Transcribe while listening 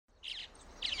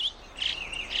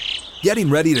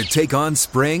Getting ready to take on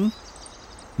spring?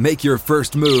 Make your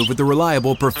first move with the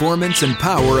reliable performance and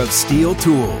power of Steel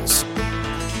tools.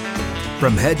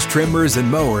 From hedge trimmers and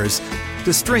mowers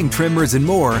to string trimmers and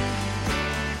more,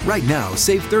 right now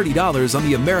save $30 on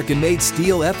the American-made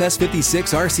Steel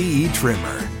FS56 RCE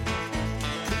trimmer.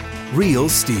 Real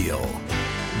Steel.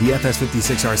 The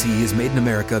FS56 RCE is made in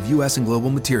America of U.S. and global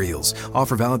materials.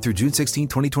 Offer valid through June 16,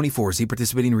 2024. See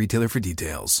participating retailer for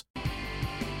details.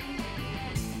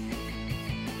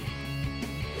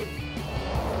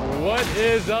 What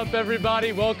is up,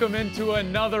 everybody? Welcome into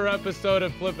another episode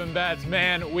of Flippin' Bats.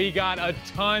 Man, we got a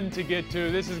ton to get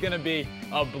to. This is going to be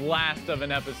a blast of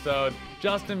an episode.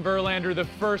 Justin Verlander, the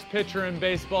first pitcher in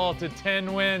baseball to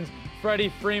 10 wins.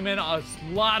 Freddie Freeman, a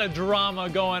lot of drama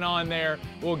going on there.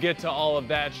 We'll get to all of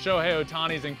that. Shohei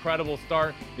Ohtani's incredible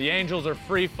start. The Angels are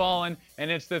free-falling,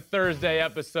 and it's the Thursday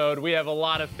episode. We have a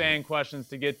lot of fan questions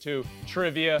to get to,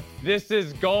 trivia. This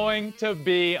is going to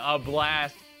be a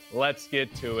blast. Let's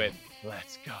get to it.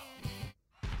 Let's go.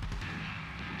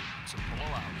 It's a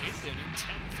blowout. 8th inning, 10-3.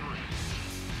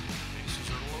 Bases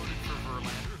are loaded for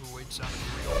Verlander, who waits on a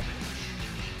 3-0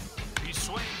 pitch. He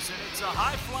swings, and it's a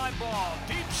high fly ball.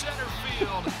 Deep center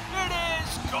field. It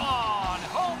is gone.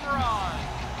 Home run.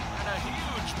 And a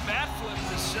huge bat flip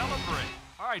to celebrate.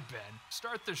 All right, Ben,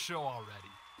 start the show already.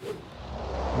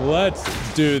 Let's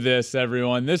do this,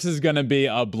 everyone. This is going to be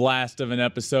a blast of an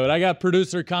episode. I got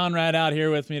producer Conrad out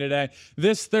here with me today.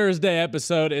 This Thursday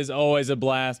episode is always a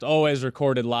blast, always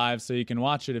recorded live, so you can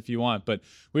watch it if you want. But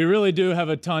we really do have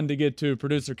a ton to get to.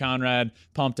 Producer Conrad,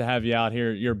 pumped to have you out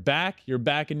here. You're back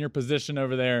in your position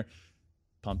over there.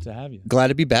 Pumped to have you. Glad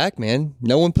to be back, man.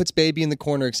 No one puts baby in the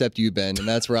corner except you, Ben, and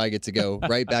that's where I get to go,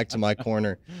 right back to my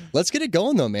corner. Let's get it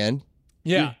going, though, man.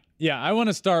 Yeah. I want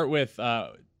to start with...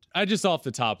 I just off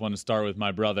the top want to start with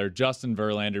my brother, Justin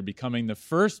Verlander, becoming the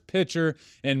first pitcher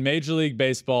in Major League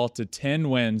Baseball to 10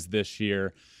 wins this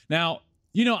year. Now,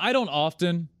 I don't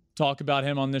often talk about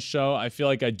him on this show. I feel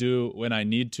like I do when I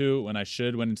need to, when I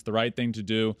should, when it's the right thing to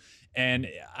do. And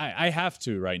I have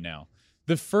to right now.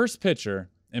 The first pitcher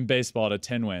in baseball to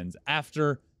 10 wins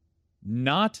after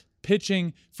not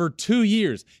pitching for 2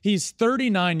 years. He's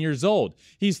 39 years old.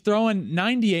 He's throwing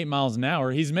 98 miles an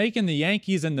hour. He's making the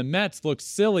Yankees and the Mets look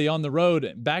silly on the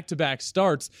road, back-to-back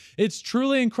starts. It's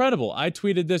truly incredible. I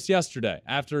tweeted this yesterday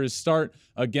after his start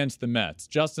against the Mets.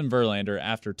 Justin Verlander,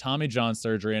 after Tommy John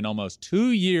surgery and almost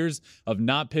 2 years of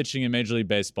not pitching in Major League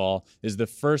Baseball, is the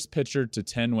first pitcher to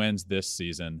 10 wins this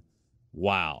season.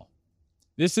 Wow.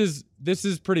 This is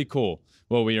pretty cool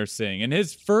what we are seeing. In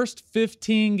his first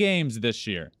 15 games this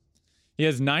year, he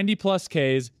has 90-plus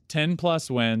Ks, 10-plus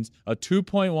wins, a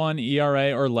 2.1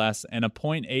 ERA or less, and a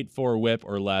 .84 whip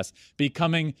or less,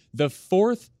 becoming the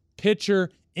fourth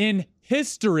pitcher in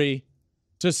history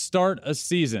to start a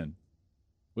season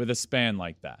with a span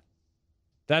like that.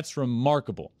 That's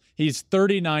remarkable. He's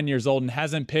 39 years old and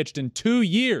hasn't pitched in 2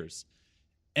 years,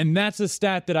 and that's a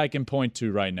stat that I can point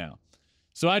to right now.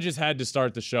 So I just had to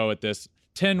start the show at this.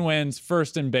 10 wins,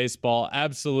 first in baseball,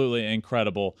 absolutely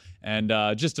incredible, and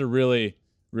just a really,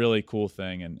 really cool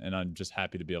thing, and I'm just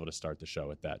happy to be able to start the show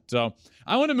with that. So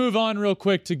I want to move on real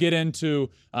quick to get into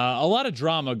a lot of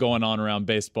drama going on around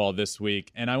baseball this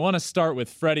week, and I want to start with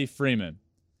Freddie Freeman,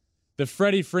 the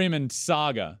Freddie Freeman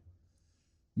saga.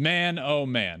 Man, oh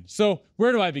man. So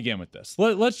where do I begin with this?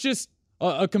 Let's just,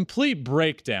 a complete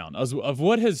breakdown of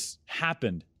what has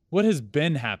happened, what has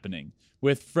been happening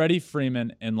with Freddie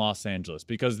Freeman in Los Angeles,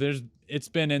 because it's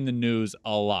been in the news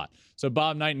a lot. So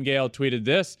Bob Nightingale tweeted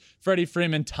this: Freddie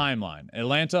Freeman timeline.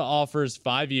 Atlanta offers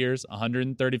 5 years,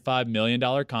 $135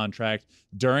 million contract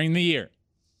during the year.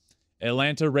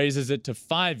 Atlanta raises it to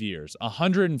 5 years,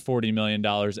 $140 million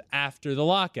after the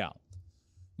lockout.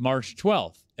 March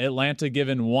 12th, Atlanta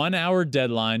given 1 hour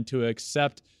deadline to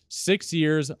accept 6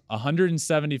 years,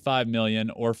 $175 million,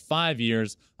 or 5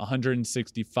 years,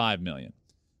 $165 million.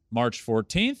 March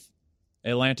 14th,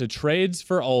 Atlanta trades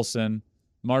for Olsen.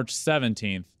 March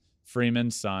 17th,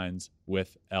 Freeman signs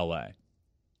with LA.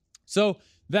 So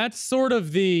that's sort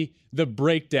of the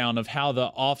breakdown of how the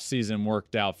offseason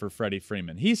worked out for Freddie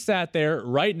Freeman. He sat there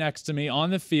right next to me on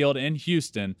the field in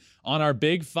Houston on our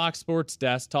big Fox Sports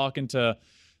desk talking to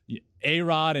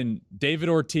A-Rod and David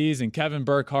Ortiz and Kevin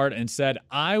Burkhardt and said,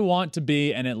 I want to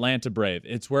be an Atlanta Brave.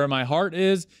 It's where my heart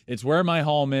is. It's where my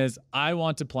home is. I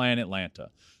want to play in Atlanta.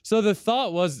 So the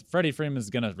thought was Freddie Freeman's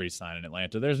going to re-sign in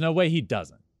Atlanta. There's no way he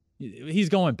doesn't. He's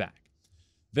going back.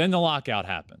 Then the lockout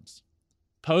happens.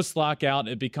 Post-lockout,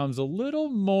 it becomes a little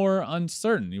more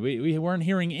uncertain. We weren't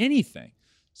hearing anything.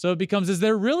 So it becomes, is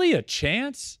there really a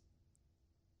chance?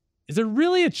 Is there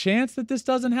really a chance that this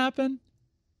doesn't happen?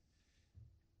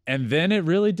 And then it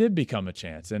really did become a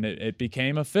chance, and it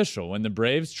became official when the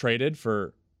Braves traded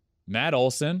for Matt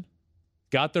Olson,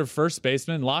 got their first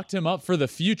baseman, locked him up for the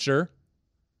future,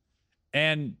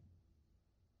 and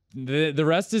the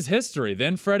rest is history.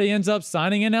 Then Freddie ends up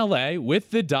signing in LA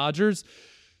with the Dodgers.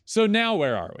 So now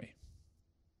where are we?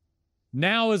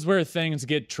 Now is where things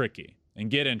get tricky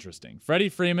and get interesting. Freddie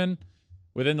Freeman,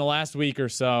 within the last week or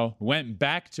so, went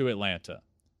back to Atlanta.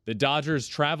 The Dodgers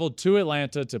traveled to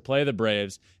Atlanta to play the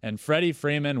Braves, and Freddie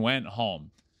Freeman went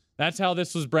home. That's how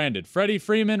this was branded. Freddie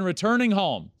Freeman returning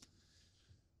home.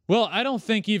 Well, I don't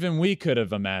think even we could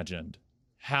have imagined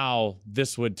how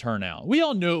this would turn out. We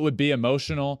all knew it would be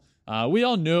emotional. We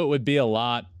all knew it would be a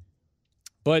lot.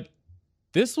 But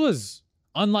this was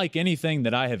unlike anything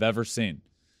that I have ever seen.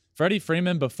 Freddie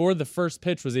Freeman, before the first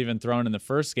pitch was even thrown in the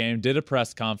first game, did a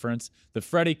press conference. The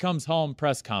Freddie comes home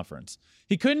press conference.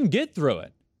 He couldn't get through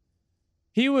it.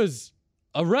 He was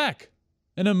a wreck,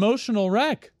 an emotional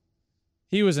wreck.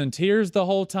 He was in tears the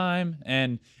whole time.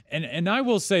 And I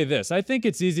will say this. I think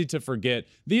it's easy to forget.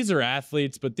 These are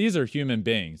athletes, but these are human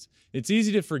beings. It's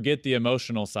easy to forget the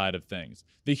emotional side of things,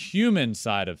 the human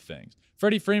side of things.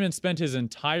 Freddie Freeman spent his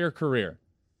entire career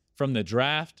from the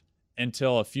draft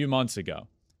until a few months ago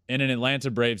in an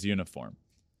Atlanta Braves uniform.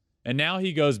 And now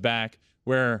he goes back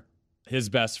where his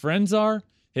best friends are,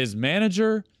 his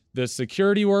manager, the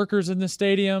security workers in the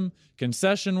stadium,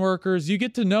 concession workers. You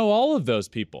get to know all of those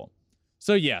people.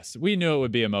 So yes, we knew it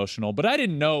would be emotional, but I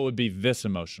didn't know it would be this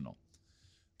emotional.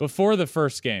 Before the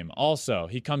first game, also,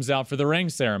 he comes out for the ring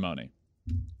ceremony.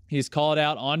 He's called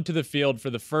out onto the field for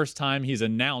the first time. He's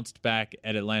announced back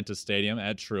at Atlanta Stadium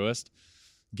at Truist,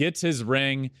 gets his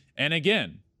ring, and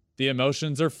again, the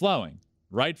emotions are flowing,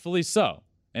 rightfully so.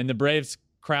 And the Braves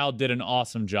crowd did an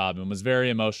awesome job and was very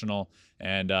emotional,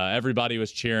 and everybody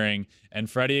was cheering, and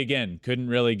Freddie, again, couldn't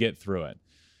really get through it.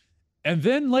 And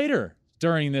then later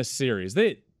during this series,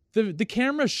 the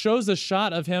camera shows a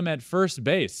shot of him at first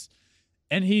base,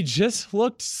 and he just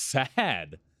looked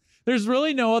sad. There's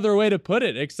really no other way to put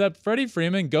it except Freddie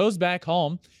Freeman goes back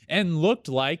home and looked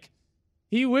like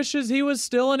he wishes he was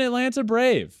still an Atlanta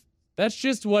Brave. That's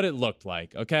just what it looked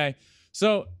like, okay?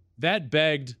 So that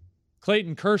begged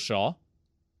Clayton Kershaw,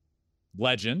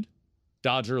 legend,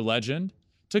 Dodger legend,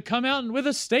 to come out with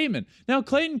a statement. Now,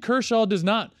 Clayton Kershaw does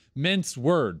not mince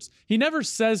words. He never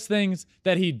says things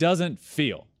that he doesn't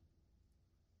feel.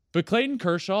 But Clayton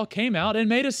Kershaw came out and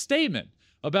made a statement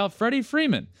about Freddie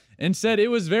Freeman and said it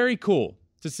was very cool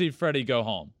to see Freddie go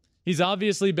home. He's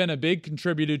obviously been a big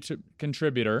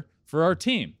contributor for our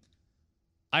team.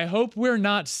 I hope we're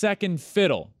not second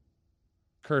fiddle,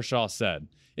 Kershaw said.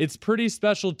 It's a pretty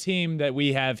special team that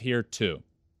we have here too.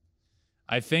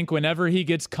 I think whenever he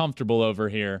gets comfortable over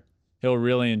here, he'll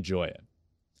really enjoy it.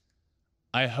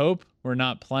 I hope we're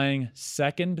not playing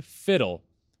second fiddle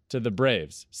to the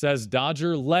Braves, says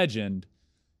Dodger legend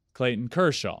Clayton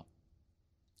Kershaw.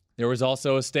 There was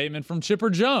also a statement from Chipper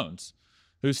Jones,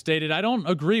 who stated, I don't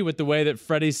agree with the way that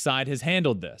Freddie's side has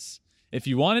handled this. If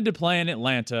you wanted to play in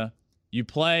Atlanta, you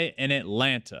play in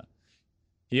Atlanta.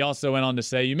 He also went on to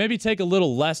say, you maybe take a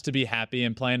little less to be happy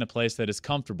and play in a place that is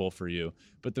comfortable for you.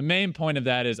 But the main point of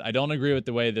that is I don't agree with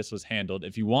the way this was handled.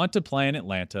 If you want to play in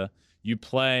Atlanta, you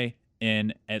play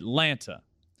in Atlanta.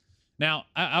 Now,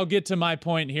 I'll get to my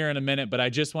point here in a minute, but I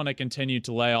just want to continue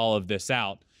to lay all of this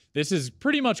out. This is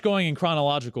pretty much going in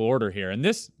chronological order here. And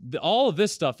all of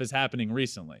this stuff is happening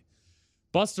recently.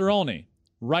 Buster Olney,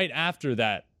 right after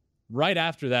that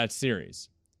series,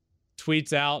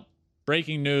 tweets out,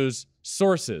 breaking news,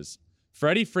 sources.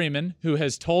 Freddie Freeman, who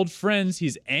has told friends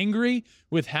he's angry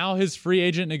with how his free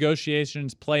agent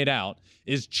negotiations played out,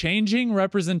 is changing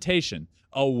representation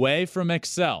away from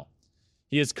Excel.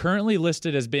 He is currently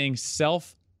listed as being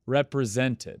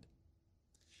self-represented.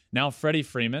 Now, Freddie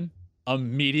Freeman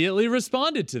immediately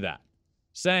responded to that,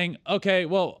 saying, okay,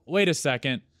 well, wait a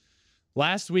second.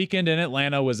 Last weekend in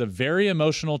Atlanta was a very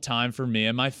emotional time for me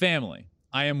and my family.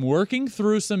 I am working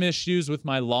through some issues with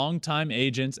my longtime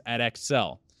agents at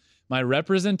Excel. My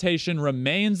representation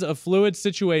remains a fluid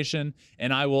situation,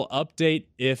 and I will update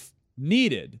if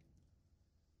needed.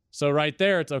 So right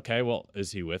there, it's okay, well,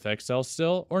 is he with Excel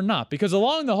still or not? Because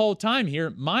along the whole time here,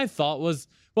 my thought was,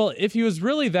 well, if he was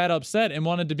really that upset and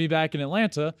wanted to be back in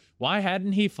Atlanta, why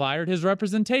hadn't he fired his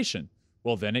representation?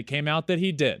 Well, then it came out that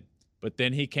he did. But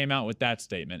then he came out with that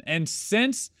statement. And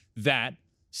since that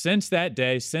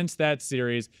day, since that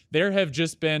series, there have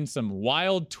just been some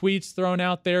wild tweets thrown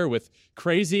out there with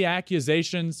crazy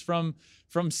accusations from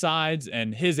sides,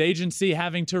 and his agency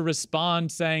having to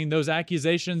respond saying those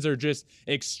accusations are just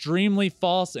extremely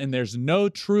false and there's no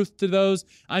truth to those.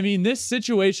 I mean, this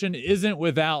situation isn't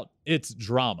without it's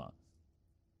drama.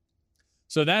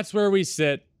 So that's where we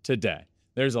sit today.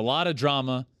 There's a lot of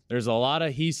drama. There's a lot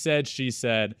of he said, she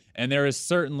said, and there is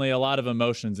certainly a lot of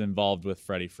emotions involved with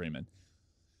Freddie Freeman.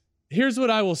 Here's what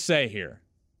I will say here.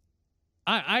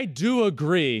 I do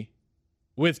agree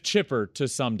with Chipper to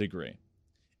some degree.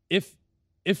 If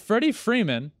Freddie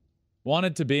Freeman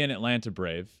wanted to be an Atlanta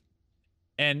Brave,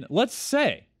 and let's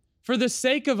say, for the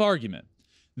sake of argument,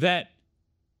 that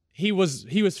he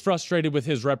was frustrated with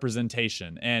his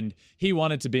representation and he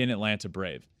wanted to be an Atlanta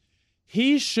Brave,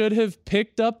 he should have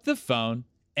picked up the phone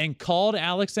and called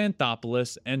Alex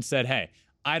Anthopoulos and said, hey,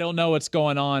 I don't know what's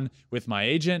going on with my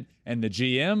agent and the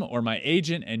GM or my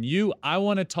agent and you. I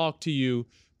want to talk to you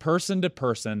person to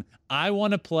person. I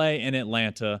want to play in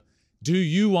Atlanta. Do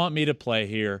you want me to play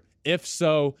here? If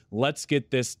so, let's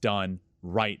get this done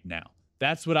right now.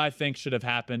 That's what I think should have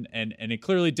happened, and it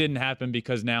clearly didn't happen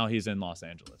because now he's in Los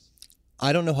Angeles.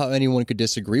 I don't know how anyone could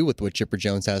disagree with what Chipper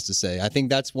Jones has to say. I think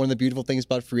that's one of the beautiful things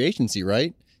about free agency,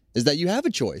 right? Is that you have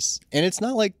a choice. And it's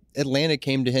not like Atlanta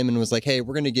came to him and was like, hey,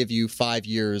 we're going to give you 5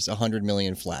 years, $100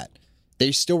 million flat.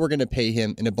 They still were going to pay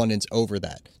him in abundance over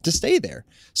that to stay there.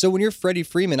 So when you're Freddie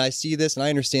Freeman, I see this and I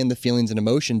understand the feelings and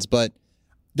emotions, but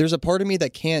there's a part of me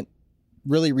that can't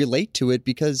really relate to it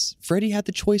because Freddie had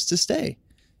the choice to stay.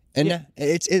 And yeah,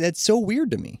 it's so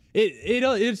weird to me.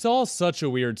 It's all such a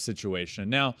weird situation.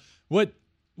 Now, what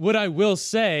I will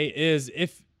say is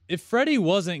if Freddie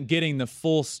wasn't getting the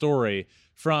full story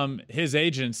from his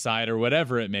agent's side or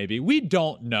whatever it may be, we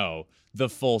don't know the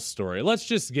full story. Let's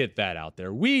just get that out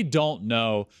there. We don't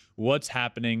know what's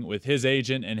happening with his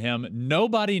agent and him.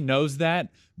 Nobody knows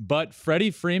that but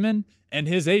Freddie Freeman and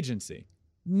his agency.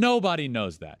 Nobody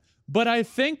knows that. But I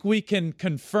think we can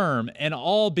confirm and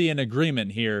all be in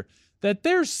agreement here that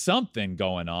there's something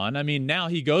going on. I mean, now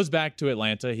he goes back to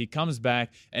Atlanta, he comes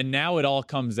back, and now it all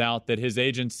comes out that his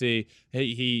agency,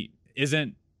 he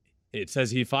isn't, it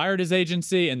says he fired his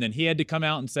agency, and then he had to come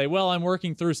out and say, well, I'm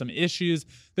working through some issues.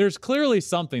 There's clearly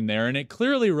something there, and it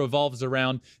clearly revolves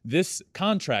around this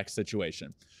contract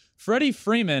situation. Freddie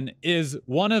Freeman is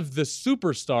one of the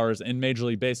superstars in Major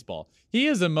League Baseball. He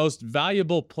is a most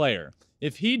valuable player.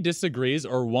 If he disagrees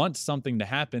or wants something to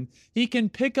happen, he can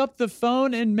pick up the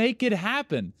phone and make it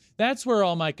happen. That's where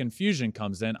all my confusion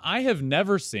comes in. I have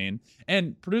never seen,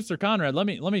 and producer Conrad, let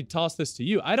me toss this to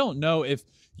you. I don't know if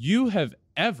you have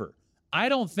ever, I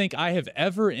don't think I have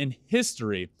ever in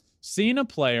history seen a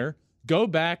player go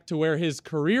back to where his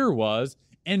career was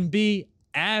and be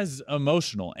as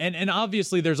emotional. And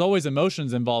obviously there's always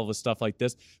emotions involved with stuff like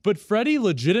this, but Freddie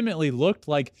legitimately looked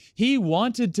like he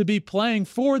wanted to be playing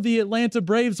for the Atlanta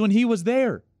Braves when he was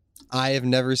there. I have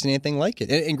never seen anything like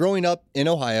it. And growing up in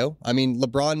Ohio, I mean,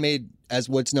 LeBron made as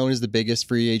what's known as the biggest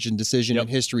free agent decision in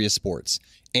history of sports.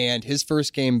 And his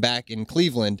first game back in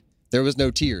Cleveland, there was no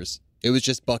tears. It was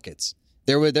just buckets.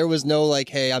 There was no like,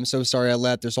 hey, I'm so sorry I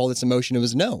left. There's all this emotion. It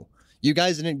was no. You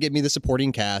guys didn't give me the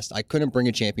supporting cast. I couldn't bring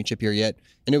a championship here yet,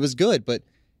 and it was good, but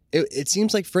it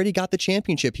seems like Freddie got the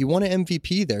championship. He won an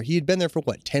MVP there. He had been there for,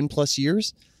 10 plus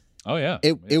years? Oh, yeah.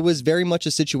 It was very much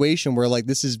a situation where,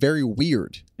 this is very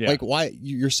weird. Yeah. Like, why?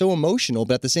 You're so emotional,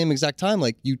 but at the same exact time,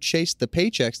 you chased the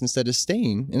paychecks instead of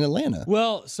staying in Atlanta.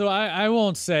 Well, so I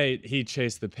won't say he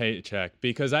chased the paycheck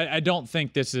because I don't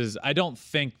think this is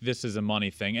a money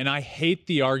thing, and I hate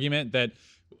the argument that,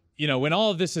 when all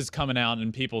of this is coming out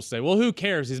and people say, well, who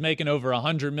cares? He's making over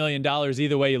 $100 million.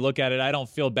 Either way you look at it, I don't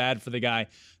feel bad for the guy.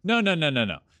 No.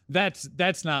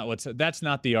 That's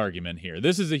not the argument here.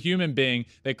 This is a human being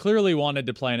that clearly wanted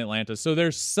to play in Atlanta. So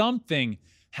there's something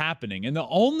happening. And the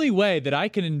only way that I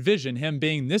can envision him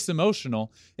being this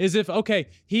emotional is if,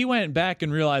 he went back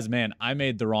and realized, man, I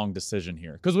made the wrong decision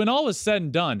here. Because when all was said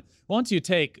and done, once you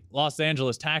take Los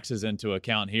Angeles taxes into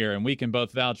account here, and we can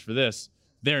both vouch for this,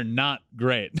 they're not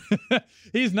great.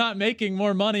 He's not making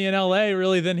more money in LA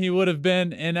really than he would have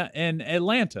been in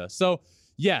Atlanta. So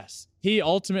yes, he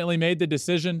ultimately made the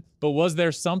decision, but was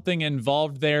there something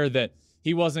involved there that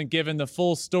he wasn't given the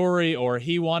full story, or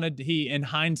he in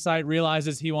hindsight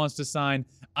realizes he wants to sign?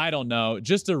 I don't know.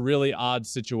 Just a really odd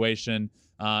situation,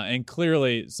 and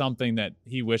clearly something that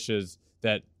he wishes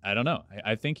that, I don't know.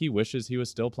 I think he wishes he was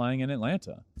still playing in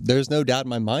Atlanta. There's no doubt in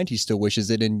my mind he still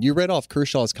wishes it. And you read off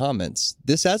Kershaw's comments.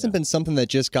 This hasn't been something that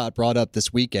just got brought up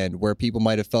this weekend where people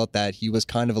might have felt that he was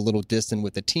kind of a little distant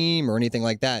with the team or anything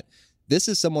like that. This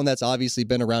is someone that's obviously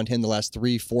been around him the last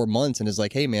 3-4 months and is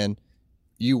like, hey, man,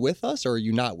 you with us or are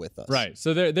you not with us? Right.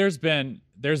 So there's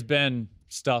been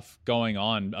stuff going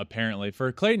on, apparently.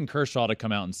 For Clayton Kershaw to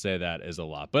come out and say that is a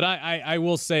lot. But I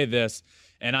will say this,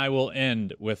 and I will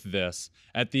end with this.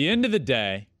 At the end of the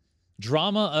day,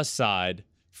 drama aside,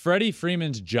 Freddie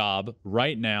Freeman's job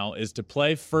right now is to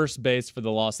play first base for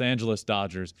the Los Angeles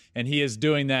Dodgers, and he is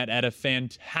doing that at a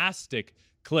fantastic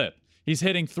clip. He's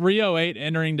hitting .308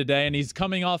 entering today, and he's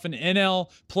coming off an NL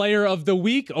Player of the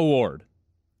Week award.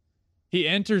 He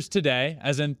enters today,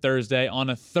 as in Thursday, on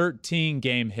a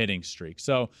 13-game hitting streak.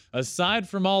 So aside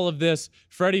from all of this,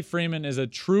 Freddie Freeman is a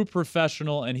true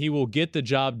professional, and he will get the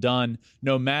job done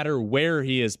no matter where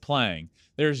he is playing.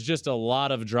 There's just a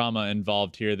lot of drama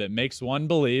involved here that makes one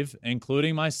believe,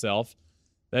 including myself,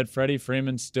 that Freddie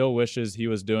Freeman still wishes he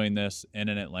was doing this in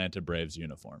an Atlanta Braves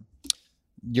uniform.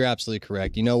 You're absolutely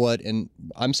correct. You know what? And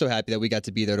I'm so happy that we got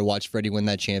to be there to watch Freddie win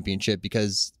that championship,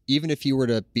 because even if he were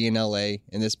to be in LA,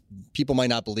 and this, people might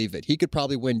not believe it, he could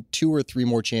probably win 2 or 3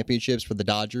 more championships for the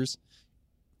Dodgers.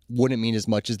 Wouldn't mean as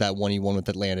much as that one he won with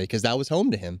Atlanta, because that was home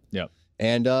to him. Yep.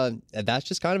 And that's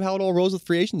just kind of how it all rolls with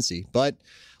free agency. But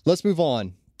let's move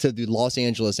on to the Los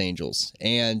Angeles Angels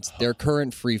and their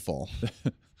current freefall.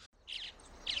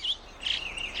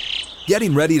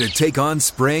 Getting ready to take on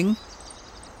spring?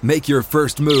 Make your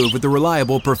first move with the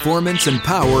reliable performance and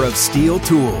power of Steel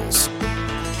tools.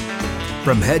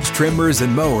 From hedge trimmers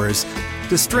and mowers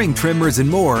to string trimmers and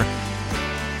more,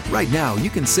 right now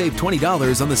you can save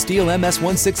 $20 on the Steel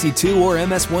MS-162 or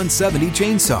MS-170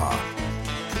 chainsaw.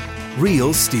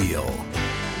 Real Steel.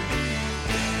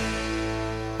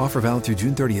 Offer valid through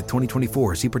June 30th,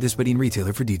 2024. See participating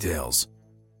retailer for details.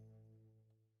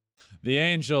 The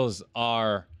Angels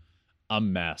are a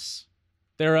mess.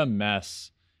 They're a mess.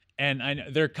 And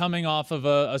they're coming off of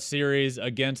a series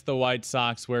against the White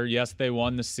Sox where, yes, they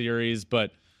won the series,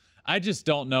 but I just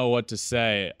don't know what to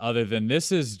say other than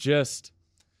this is just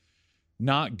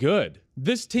not good.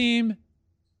 This team,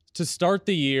 to start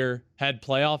the year, had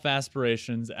playoff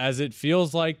aspirations, as it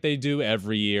feels like they do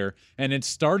every year, and it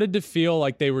started to feel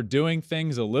like they were doing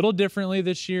things a little differently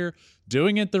this year,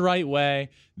 doing it the right way.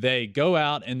 They go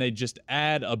out and they just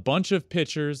add a bunch of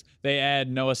pitchers. They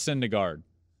add Noah Syndergaard,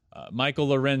 Michael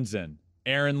Lorenzen,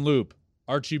 Aaron Loop,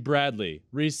 Archie Bradley,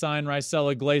 re-sign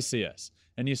Raisel Iglesias.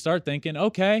 And you start thinking,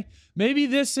 okay, maybe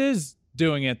this is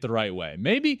doing it the right way.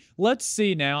 Maybe let's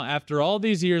see now, after all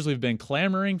these years we've been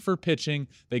clamoring for pitching,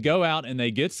 they go out and they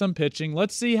get some pitching.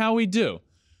 Let's see how we do.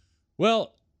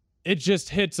 Well, it just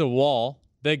hits a wall.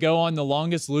 They go on the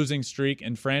longest losing streak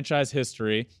in franchise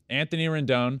history. Anthony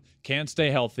Rendon can't stay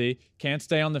healthy, can't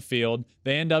stay on the field.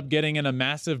 They end up getting in a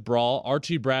massive brawl.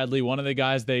 Archie Bradley, one of the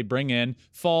guys they bring in,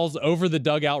 falls over the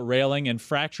dugout railing and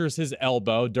fractures his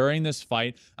elbow during this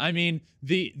fight. I mean,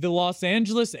 the Los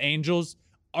Angeles Angels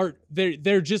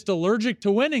they're just allergic to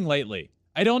winning lately.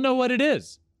 I don't know what it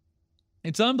is.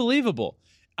 It's unbelievable.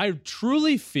 I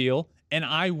truly feel, and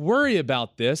I worry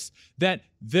about this, that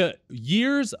the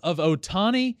years of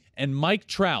Ohtani and Mike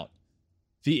Trout,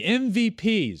 the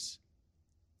MVPs,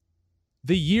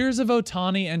 the years of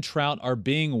Ohtani and Trout are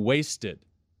being wasted.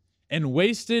 And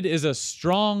wasted is a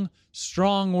strong,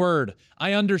 strong word.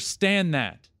 I understand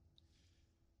that.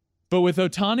 But with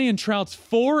Ohtani and Trout's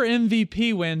 4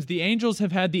 MVP wins, the Angels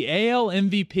have had the AL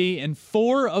MVP in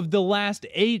 4 of the last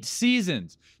 8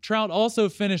 seasons. Trout also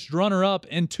finished runner-up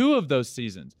in 2 of those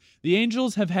seasons. The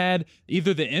Angels have had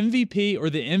either the MVP or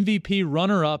the MVP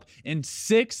runner-up in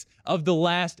 6 of the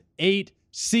last 8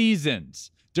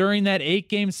 seasons. During that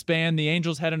 8-game span, the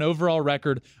Angels had an overall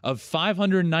record of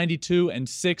 592 and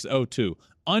 602,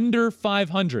 under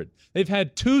 500. They've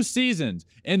had 2 seasons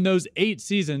in those 8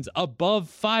 seasons above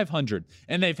 500,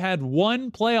 and they've had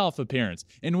 1 playoff appearance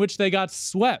in which they got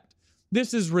swept.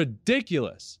 This is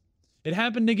ridiculous. It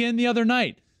happened again the other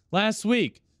night. Last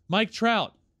week, Mike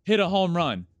Trout hit a home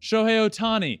run. Shohei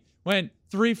Ohtani went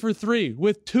 3 for 3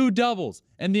 with 2 doubles,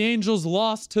 and the Angels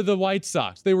lost to the White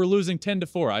Sox. They were losing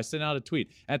 10-4. I sent out a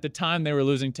tweet. At the time, they were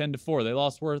losing 10-4. They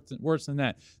lost worse than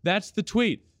that. That's the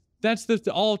tweet. That's the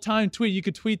all-time tweet. You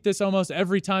could tweet this almost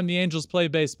every time the Angels play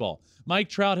baseball. Mike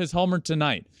Trout has homered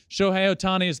tonight. Shohei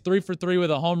Ohtani is 3 for 3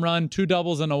 with a home run, 2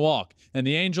 doubles, and a walk. And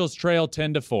the Angels trail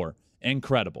 10-4.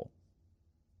 Incredible.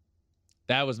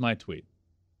 That was my tweet.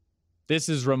 This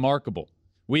is remarkable.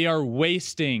 We are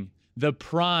wasting the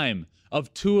prime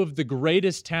of 2 of the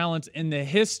greatest talents in the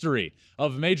history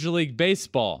of Major League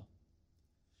Baseball.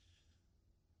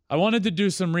 I wanted to do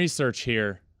some research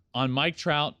here on Mike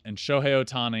Trout and Shohei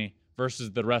Ohtani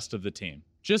versus the rest of the team,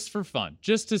 just for fun,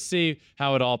 just to see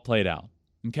how it all played out,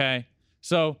 okay?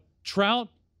 So Trout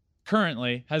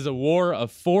currently has a WAR of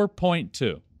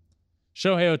 4.2.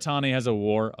 Shohei Ohtani has a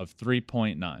WAR of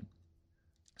 3.9.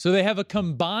 So they have a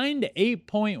combined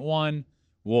 8.1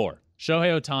 WAR.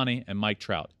 Shohei Ohtani and Mike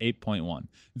Trout, 8.1.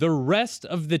 The rest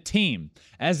of the team,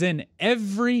 as in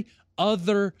every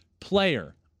other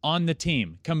player on the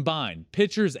team, combined,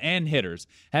 pitchers and hitters,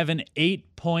 have an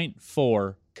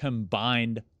 8.4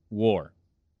 combined WAR.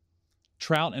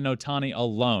 Trout and Ohtani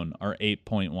alone are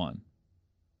 8.1.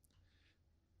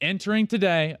 Entering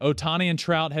today, Ohtani and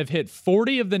Trout have hit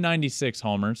 40 of the 96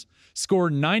 homers,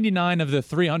 scored 99 of the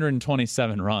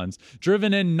 327 runs,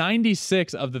 driven in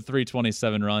 96 of the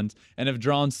 327 runs, and have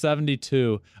drawn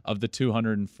 72 of the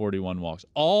 241 walks.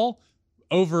 All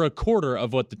over a quarter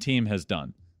of what the team has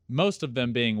done. Most of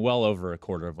them being well over a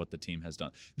quarter of what the team has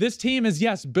done. This team is,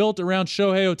 yes, built around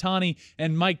Shohei Ohtani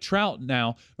and Mike Trout and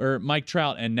now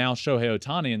Shohei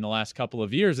Ohtani in the last couple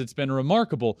of years. It's been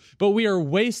remarkable, but we are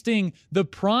wasting the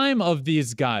prime of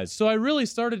these guys. So I really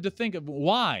started to think of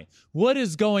why. What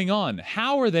is going on?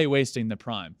 How are they wasting the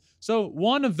prime? So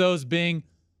one of those being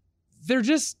they're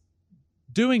just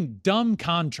doing dumb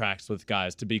contracts with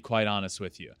guys, to be quite honest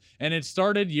with you. And it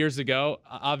started years ago.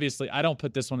 Obviously, I don't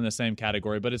put this one in the same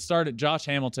category, but it started Josh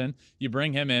Hamilton. You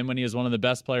bring him in when he was one of the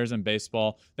best players in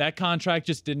baseball. That contract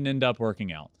just didn't end up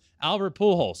working out. Albert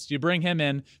Pujols, you bring him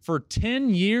in for 10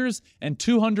 years and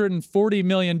 $240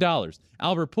 million.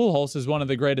 Albert Pujols is one of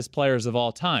the greatest players of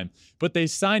all time, but they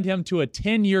signed him to a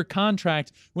 10-year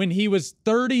contract when he was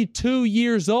 32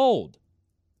 years old.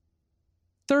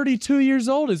 32 years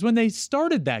old is when they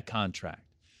started that contract.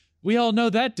 We all know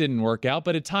that didn't work out,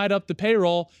 but it tied up the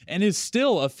payroll and is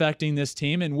still affecting this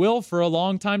team and will for a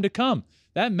long time to come.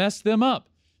 That messed them up.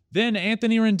 Then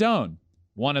Anthony Rendon,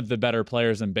 one of the better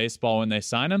players in baseball when they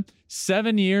signed him,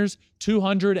 7 years,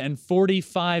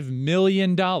 $245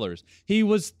 million. He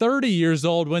was 30 years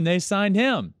old when they signed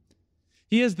him.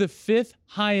 He has the 5th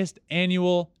highest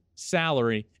annual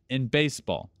salary in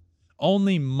baseball.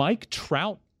 Only Mike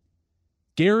Trout,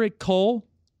 Garrett Cole,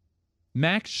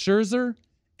 Max Scherzer,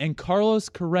 and Carlos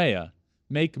Correa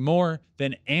make more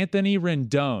than Anthony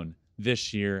Rendon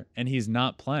this year, and he's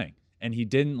not playing, and he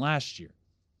didn't last year.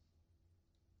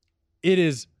 It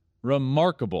is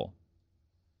remarkable.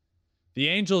 The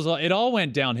Angels, it all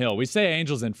went downhill. We say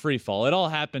Angels in free fall. It all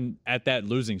happened at that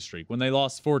losing streak when they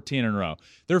lost 14 in a row.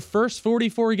 Their first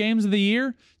 44 games of the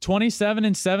year,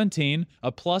 27-17,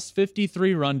 a plus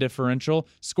 53 run differential,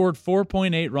 scored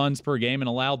 4.8 runs per game and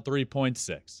allowed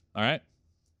 3.6. All right?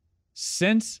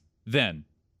 Since then,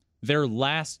 their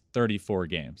last 34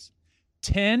 games,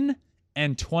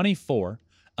 10-24,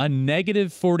 a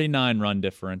negative 49 run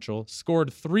differential,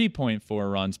 scored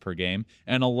 3.4 runs per game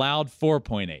and allowed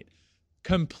 4.8.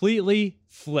 Completely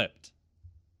flipped.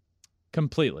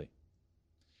 Completely.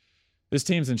 This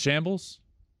team's in shambles.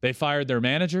 They fired their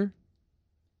manager.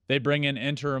 They bring in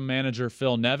interim manager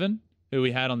Phil Nevin, who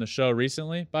we had on the show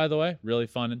recently, by the way. Really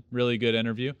fun, really good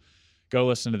interview. Go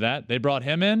listen to that. They brought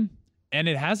him in, and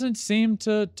it hasn't seemed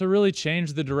to really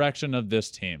change the direction of this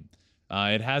team.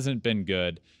 It hasn't been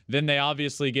good. Then they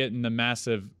obviously get in the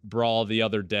massive brawl the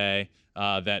other day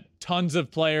that tons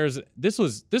of players. This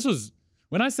was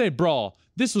when I say brawl,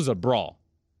 this was a brawl.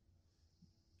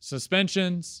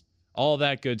 Suspensions, all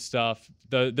that good stuff.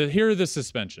 Here are the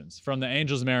suspensions from the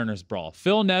Angels-Mariners brawl.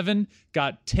 Phil Nevin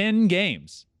got 10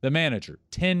 games, the manager,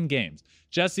 10 games.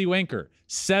 Jesse Winker,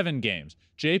 7 games.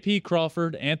 J.P.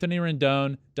 Crawford, Anthony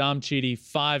Rendon, Dom Chidi,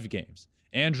 5 games.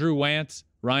 Andrew Wantz,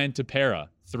 Ryan Tepera,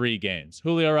 3 games.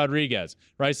 Julio Rodriguez,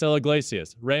 Raisel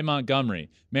Iglesias, Ray Montgomery,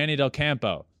 Manny Del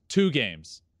Campo, 2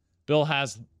 games. Bill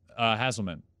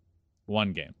Hasselman,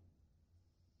 1 game.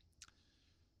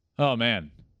 Oh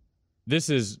man, this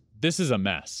is a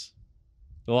mess.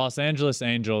 The Los Angeles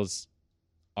Angels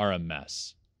are a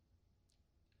mess.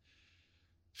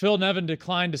 Phil Nevin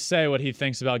declined to say what he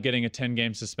thinks about getting a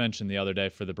 10-game suspension the other day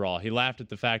for the brawl. He laughed at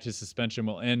the fact his suspension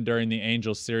will end during the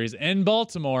Angels series in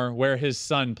Baltimore, where his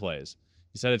son plays.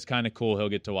 He said it's kind of cool he'll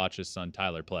get to watch his son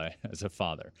Tyler play as a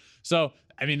father. So,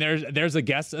 I mean, there's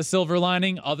a silver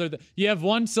lining. You have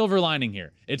one silver lining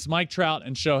here. It's Mike Trout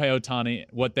and Shohei Ohtani,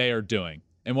 what they are doing.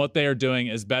 And what they are doing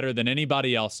is better than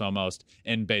anybody else almost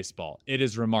in baseball. It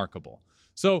is remarkable.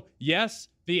 So, yes,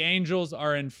 the Angels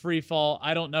are in free fall.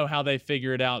 I don't know how they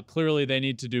figure it out. Clearly, they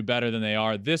need to do better than they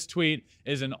are. This tweet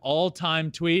is an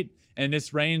all-time tweet, and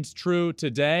this reigns true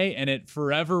today, and it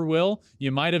forever will.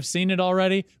 You might have seen it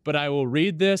already, but I will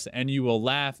read this, and you will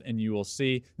laugh, and you will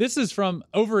see. This is from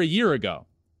over a year ago,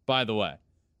 by the way.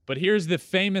 But here's the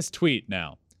famous tweet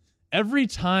now. Every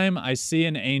time I see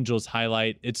an Angels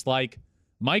highlight, it's like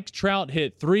Mike Trout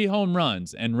hit 3 home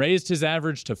runs and raised his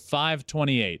average to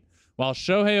 528, while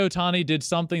Shohei Ohtani did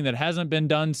something that hasn't been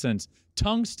done since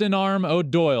Tungsten Arm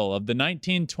O'Doyle of the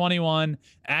 1921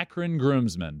 Akron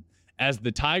Groomsmen, as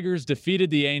the Tigers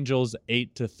defeated the Angels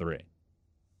 8-3.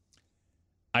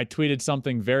 I tweeted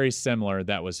something very similar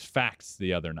that was facts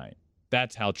the other night.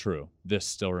 That's how true this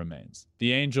still remains.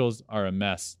 The Angels are a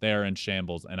mess. They are in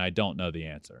shambles, and I don't know the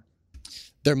answer.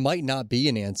 There might not be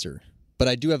an answer, but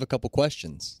I do have a couple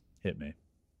questions. Hit me.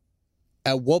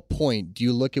 At what point do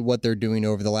you look at what they're doing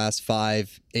over the last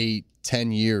 5, 8,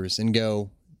 10 years and go,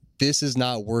 this is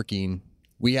not working.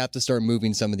 We have to start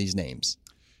moving some of these names?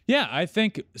 Yeah, I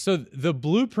think so. The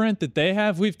blueprint that they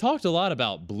have, we've talked a lot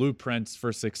about blueprints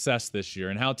for success this year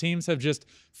and how teams have just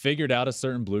figured out a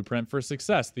certain blueprint for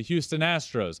success. The Houston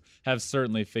Astros have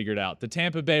certainly figured out. The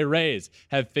Tampa Bay Rays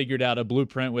have figured out a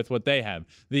blueprint with what they have.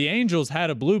 The Angels had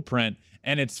a blueprint,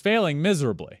 and it's failing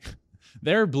miserably.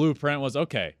 Their blueprint was,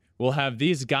 okay, we'll have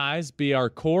these guys be our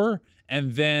core,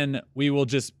 and then we will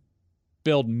just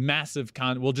build massive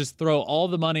we'll just throw all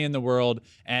the money in the world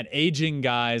at aging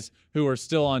guys who are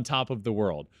still on top of the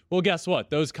world. Well, guess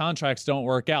what? Those contracts don't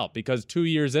work out because 2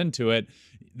 years into it,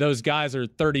 those guys are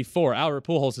 34. Albert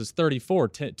Pujols is 34,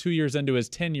 2 years into his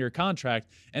 10-year contract,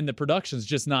 and the production's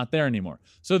just not there anymore.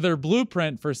 So their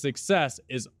blueprint for success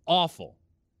is awful.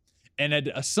 And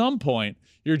at some point,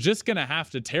 you're just going to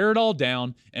have to tear it all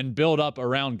down and build up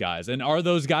around guys. And are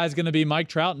those guys going to be Mike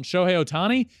Trout and Shohei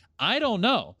Ohtani? I don't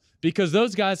know. Because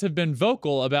those guys have been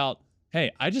vocal about, hey,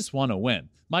 I just want to win.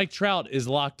 Mike Trout is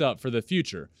locked up for the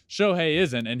future. Shohei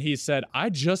isn't, and he said,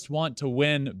 I just want to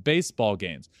win baseball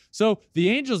games. So the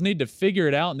Angels need to figure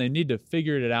it out, and they need to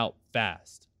figure it out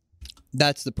fast.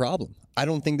 That's the problem. I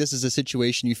don't think this is a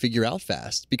situation you figure out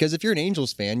fast. Because if you're an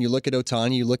Angels fan, you look at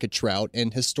Ohtani, you look at Trout,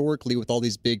 and historically with all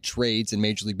these big trades in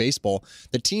Major League Baseball,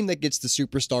 the team that gets the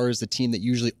superstar is the team that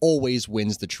usually always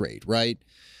wins the trade, right?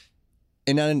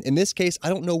 And in this case, I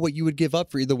don't know what you would give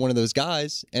up for either one of those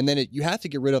guys. And then you have to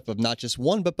get rid of not just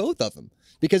one, but both of them.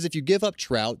 Because if you give up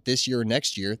Trout this year or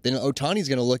next year, then Ohtani's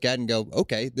going to look at it and go,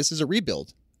 okay, this is a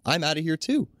rebuild. I'm out of here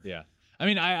too. Yeah. I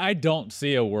mean, I don't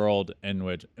see a world in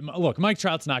which, look, Mike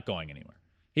Trout's not going anywhere.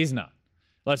 He's not.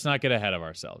 Let's not get ahead of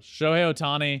ourselves. Shohei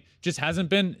Ohtani just hasn't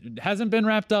been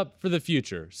wrapped up for the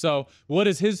future. So what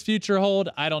does his future hold?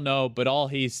 I don't know, but all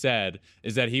he said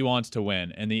is that he wants to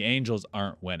win, and the Angels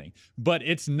aren't winning. But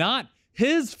it's not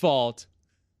his fault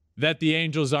that the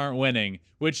Angels aren't winning,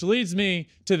 which leads me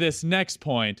to this next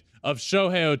point of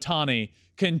Shohei Ohtani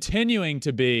continuing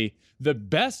to be the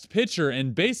best pitcher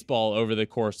in baseball over the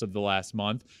course of the last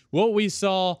month. What we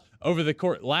saw over the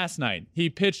course last night, he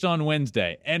pitched on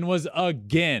Wednesday and was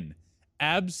again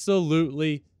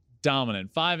absolutely dominant.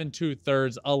 5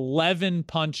 2/3, 11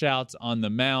 punch outs on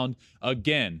the mound.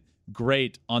 Again,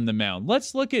 great on the mound.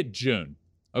 Let's look at June,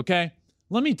 okay?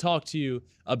 Let me talk to you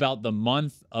about the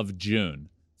month of June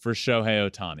for Shohei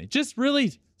Ohtani. Just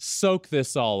really soak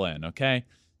this all in, okay?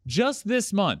 Just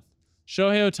this month,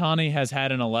 Shohei Ohtani has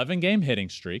had an 11-game hitting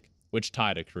streak, which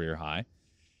tied a career high.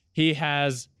 He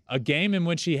has a game in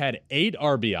which he had 8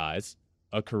 RBIs,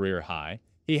 a career high.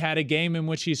 He had a game in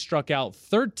which he struck out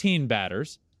 13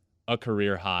 batters, a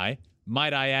career high.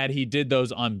 Might I add, he did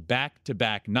those on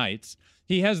back-to-back nights.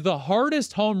 He has the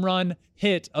hardest home run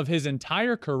hit of his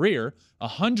entire career,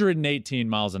 118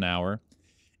 miles an hour.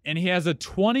 And he has a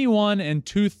 21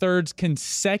 2/3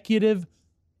 consecutive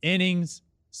innings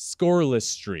scoreless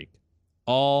streak,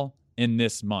 all in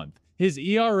this month. His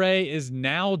ERA is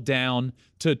now down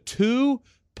to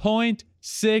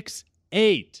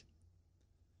 2.68.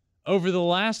 Over the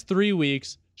last 3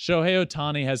 weeks, Shohei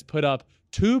Ohtani has put up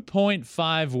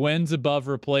 2.5 wins above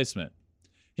replacement.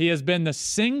 He has been the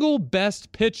single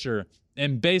best pitcher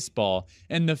in baseball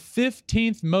and the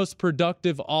 15th most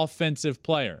productive offensive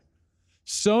player.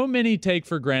 So many take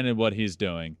for granted what he's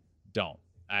doing. Don't.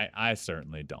 I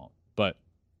certainly don't. But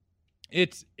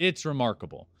it's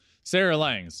remarkable. Sarah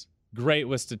Langs, great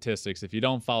with statistics. If you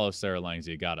don't follow Sarah Langs,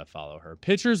 you got to follow her.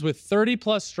 Pitchers with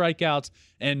 30-plus strikeouts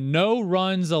and no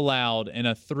runs allowed in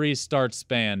a 3-start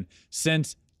span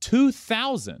since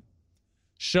 2000.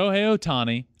 Shohei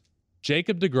Ohtani,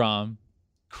 Jacob deGrom,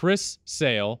 Chris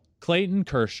Sale, Clayton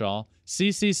Kershaw,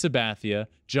 CC Sabathia,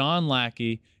 John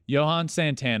Lackey, Johan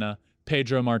Santana,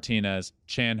 Pedro Martinez,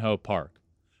 Chan-Ho Park.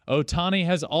 Ohtani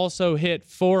has also hit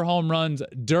 4 home runs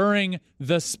during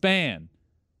the span.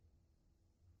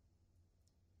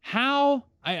 How,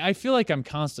 I feel like I'm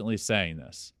constantly saying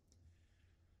this.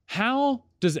 How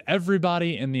does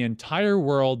everybody in the entire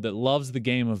world that loves the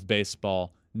game of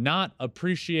baseball not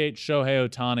appreciate Shohei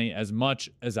Ohtani as much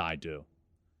as I do?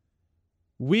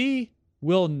 We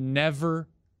will never,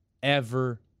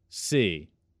 ever see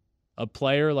a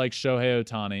player like Shohei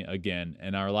Ohtani again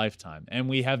in our lifetime. And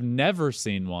we have never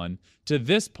seen one to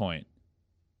this point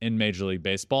in Major League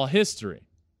Baseball history.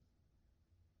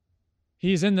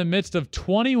 He's in the midst of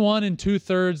 21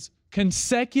 2/3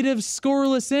 consecutive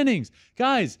scoreless innings.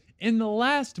 Guys, in the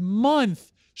last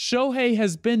month, Shohei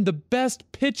has been the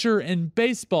best pitcher in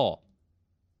baseball.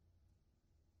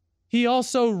 He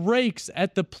also rakes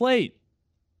at the plate.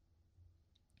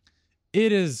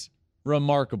 It is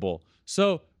remarkable.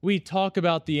 So we talk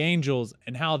about the Angels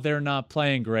and how they're not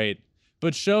playing great,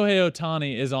 but Shohei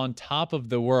Ohtani is on top of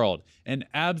the world and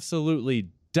absolutely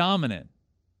dominant.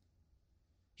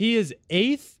 He is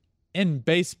 8th in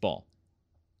baseball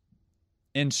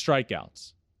in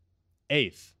strikeouts.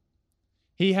 8th.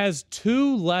 He has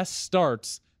 2 less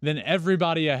starts than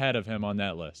everybody ahead of him on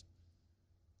that list.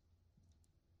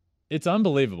 It's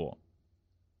unbelievable.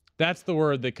 That's the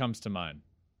word that comes to mind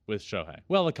with Shohei.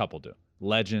 Well, a couple do.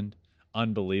 Legend,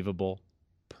 unbelievable,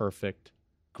 perfect,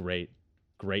 great,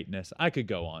 greatness. I could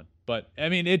go on. But, I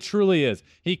mean, it truly is.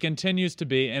 He continues to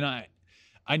be, and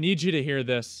I need you to hear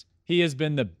this. He has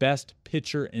been the best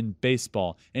pitcher in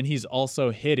baseball, and he's also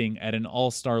hitting at an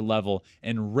all-star level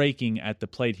and raking at the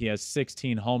plate. He has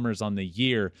 16 homers on the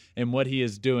year, and what he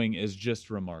is doing is just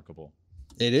remarkable.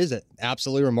 It is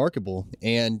absolutely remarkable,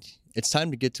 and it's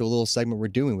time to get to a little segment we're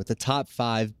doing with the top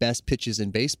 5 best pitches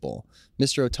in baseball.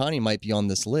 Mr. Ohtani might be on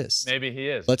this list. Maybe he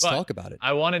is. Let's talk about it.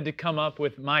 I wanted to come up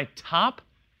with my top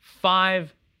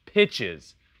 5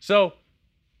 pitches. So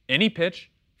any pitch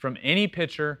from any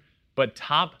pitcher, but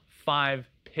top 5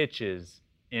 pitches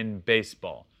in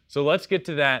baseball. So let's get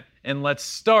to that, and let's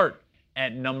start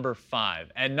at number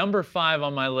 5. At number 5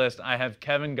 on my list, I have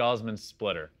Kevin Gausman's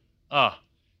splitter.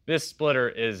 This splitter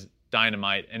is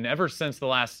dynamite, and ever since the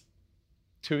last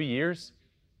 2 years,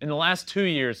 in the last 2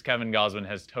 years, Kevin Gausman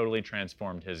has totally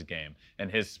transformed his game,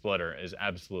 and his splitter is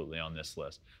absolutely on this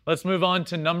list. Let's move on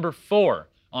to number 4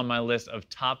 on my list of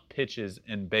top pitches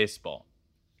in baseball.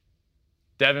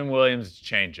 Devin Williams'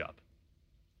 changeup.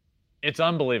 It's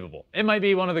unbelievable. It might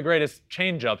be one of the greatest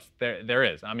changeups there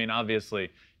is. I mean,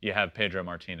 obviously, you have Pedro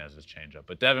Martinez's changeup,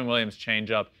 but Devin Williams'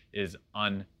 changeup is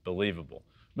unbelievable.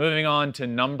 Moving on to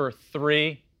number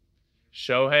 3,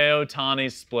 Shohei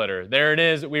Ohtani's splitter. There it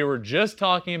is. We were just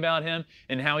talking about him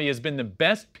and how he has been the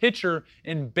best pitcher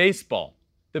in baseball.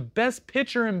 The best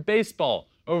pitcher in baseball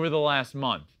over the last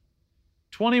month.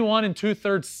 21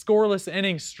 2/3 scoreless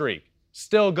inning streak.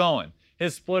 Still going.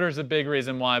 His splitter's a big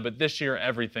reason why, but this year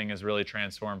everything has really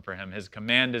transformed for him. His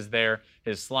command is there.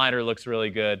 His slider looks really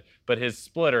good. But his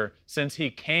splitter, since he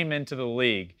came into the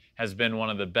league, has been one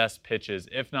of the best pitches,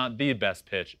 if not the best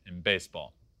pitch in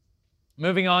baseball.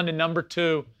 Moving on to number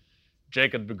 2,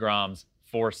 Jacob deGrom's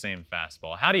four-seam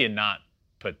fastball. How do you not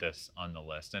put this on the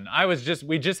list? And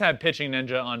we just had Pitching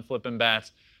Ninja on Flippin'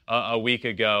 Bats a week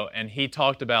ago, and he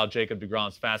talked about Jacob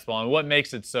deGrom's fastball and what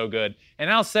makes it so good. And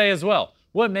I'll say as well,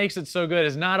 what makes it so good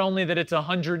is not only that it's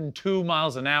 102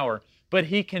 miles an hour, but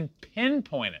he can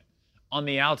pinpoint it on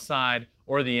the outside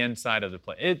or the inside of the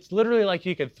plate. It's literally like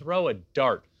he could throw a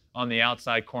dart on the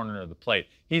outside corner of the plate.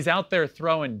 He's out there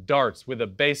throwing darts with a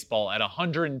baseball at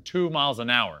 102 miles an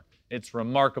hour. It's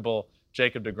remarkable.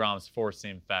 Jacob deGrom's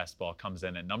four-seam fastball comes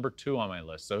in at number 2 on my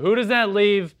list. So who does that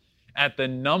leave at the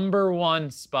number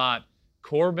 1 spot?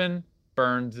 Corbin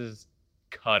Burns'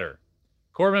 cutter.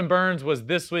 Corbin Burns was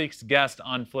this week's guest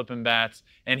on Flippin' Bats,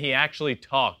 and he actually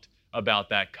talked about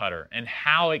that cutter and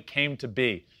how it came to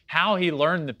be, how he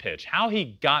learned the pitch, how he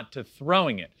got to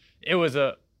throwing it. It was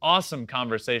an awesome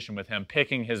conversation with him,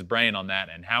 picking his brain on that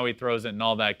and how he throws it and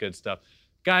all that good stuff.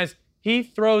 Guys, he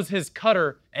throws his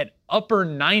cutter at upper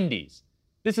 90s.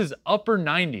 This is upper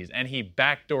 90s, and he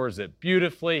backdoors it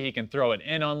beautifully. He can throw it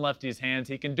in on lefties' hands.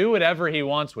 He can do whatever he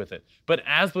wants with it. But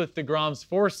as with deGrom's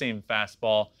four-seam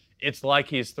fastball, it's like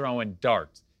he's throwing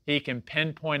darts. He can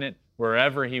pinpoint it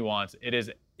wherever he wants. It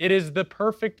is the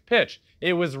perfect pitch.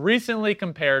 It was recently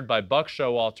compared by Buck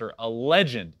Showalter, a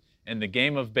legend in the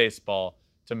game of baseball,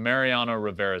 to Mariano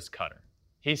Rivera's cutter.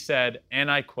 He said, and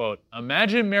I quote,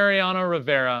 "Imagine Mariano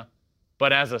Rivera,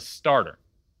 but as a starter."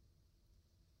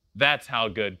 That's how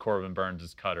good Corbin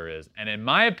Burns' cutter is. And in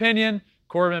my opinion,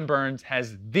 Corbin Burns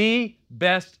has the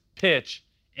best pitch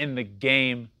in the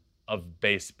game of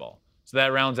baseball. So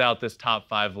that rounds out this top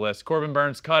 5 list. Corbin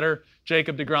Burns' cutter,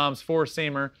 Jacob deGrom's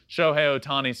four-seamer, Shohei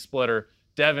Ohtani's splitter,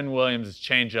 Devin Williams'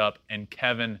 changeup, and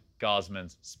Kevin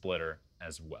Gausman's splitter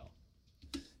as well.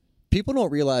 People don't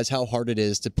realize how hard it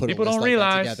is to put a list like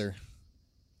that together.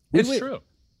 It's true.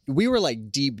 We were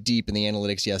like deep in the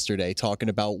analytics yesterday talking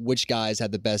about which guys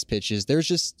had the best pitches. There's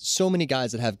just so many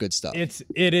guys that have good stuff.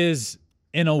 It is,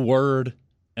 in a word,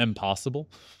 impossible.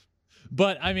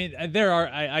 But I mean,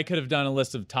 I could have done a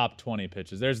list of top 20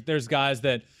 pitches. There's guys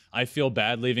that I feel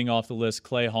bad leaving off the list.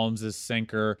 Clay Holmes'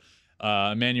 sinker,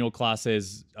 Emmanuel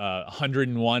Clase's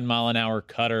 101 mile an hour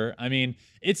cutter. I mean,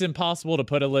 it's impossible to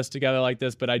put a list together like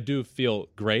this, but I do feel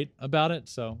great about it.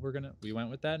 So we went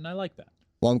with that, and I like that.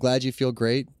 Well, I'm glad you feel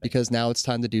great because now it's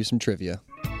time to do some trivia.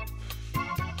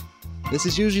 This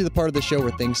is usually the part of the show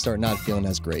where things start not feeling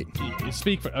as great.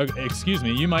 Excuse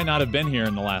me, you might not have been here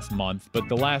in the last month, but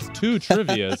the last 2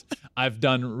 trivias I've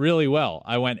done really well.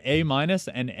 I went A-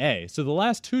 and A. So the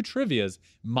last 2 trivias,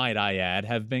 might I add,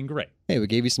 have been great. Hey, we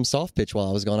gave you some soft pitch while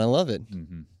I was gone. I love it.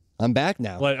 Mm-hmm. I'm back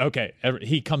now. Okay,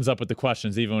 he comes up with the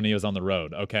questions even when he was on the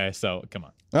road. Okay, so come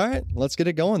on. All right, let's get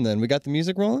it going then. We got the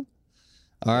music rolling?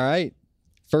 All right.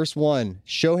 First one,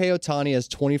 Shohei Ohtani has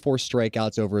 24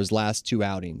 strikeouts over his last 2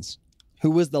 outings.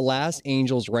 Who was the last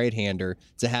Angels right-hander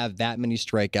to have that many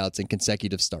strikeouts in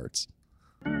consecutive starts?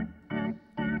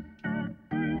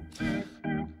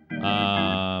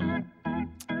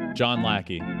 John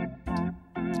Lackey.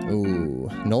 Ooh,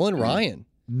 Nolan Ryan.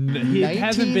 He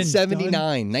hasn't been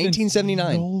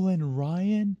 1979. Nolan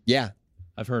Ryan? Yeah.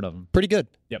 I've heard of him. Pretty good.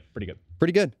 Yep, pretty good.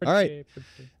 Pretty good. All right.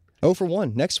 0 for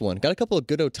 1. Next one. Got a couple of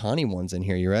good Ohtani ones in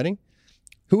here. You ready?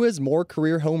 Who has more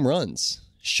career home runs?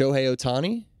 Shohei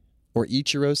Ohtani or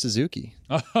Ichiro Suzuki?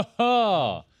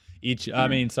 Shohei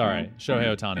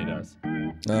Ohtani does.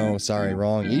 Oh, sorry,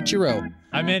 wrong. Ichiro.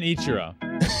 I meant Ichiro.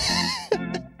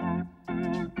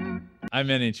 You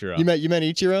meant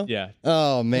Ichiro? Yeah.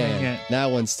 Oh man,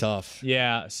 that one's tough.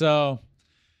 Yeah. So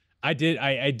I did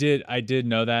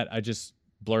know that. I just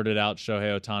blurted out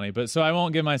Shohei Ohtani, but so I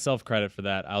won't give myself credit for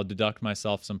that. I'll deduct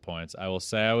myself some points. I will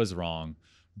say I was wrong,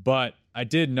 but I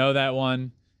did know that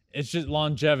one. It's just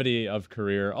longevity of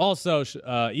career. Also,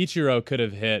 Ichiro could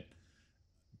have hit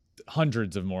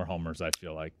hundreds of more homers. I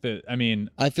feel like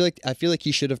I feel like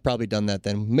he should have probably done that.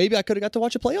 Then maybe I could have got to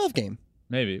watch a playoff game.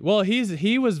 Maybe. Well,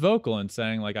 he was vocal in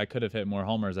saying like I could have hit more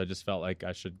homers. I just felt like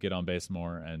I should get on base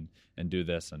more and do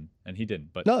this, and he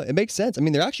didn't. But no, it makes sense. I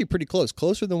mean, they're actually pretty close,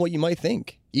 closer than what you might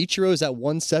think. Ichiro's at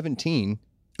 117,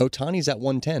 Ohtani's at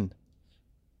 110.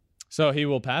 So he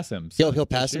will pass him. He'll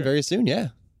pass him very soon. Yeah.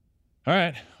 All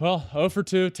right. Well, 0 for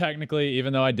 2 technically,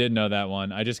 even though I did know that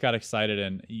one. I just got excited,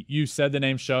 and you said the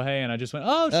name Shohei, and I just went,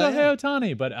 Shohei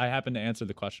Ohtani, but I happened to answer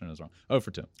the question as wrong. 0 for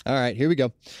 2. All right, here we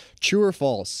go. True or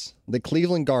false? The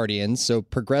Cleveland Guardians, so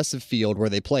Progressive Field where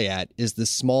they play at, is the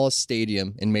smallest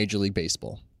stadium in Major League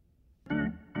Baseball.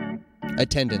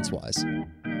 Attendance-wise.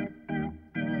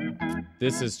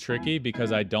 This is tricky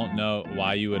because I don't know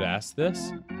why you would ask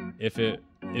this if it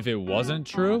wasn't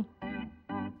true,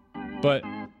 but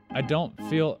I don't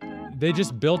feel they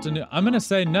just built a new. I'm going to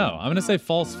say no. I'm going to say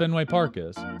false Fenway Park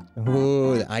is.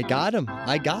 Ooh, I got him.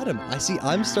 I see.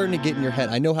 I'm starting to get in your head.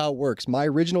 I know how it works. My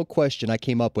original question I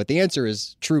came up with, the answer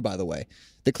is true, by the way.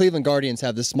 The Cleveland Guardians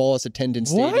have the smallest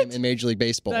attendance stadium in Major League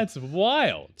Baseball. That's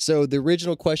wild. So the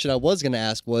original question I was going to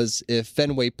ask was if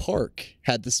Fenway Park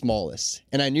had the smallest.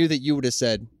 And I knew that you would have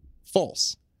said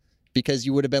false because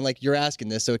you would have been like, you're asking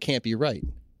this, so it can't be right.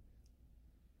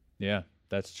 Yeah,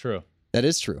 that's true. That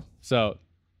is true. So,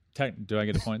 do I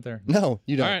get a point there? No,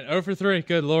 you don't. All right, 0 for 3.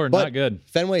 Good Lord, but not good.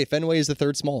 Fenway is the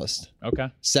third smallest.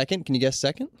 Okay. Second, can you guess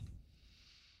second?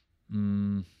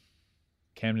 Camden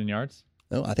Yards?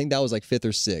 No, I think that was like 5th or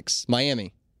 6th.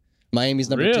 Miami's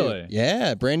number 2. Really?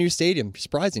 Yeah, brand new stadium.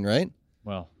 Surprising, right?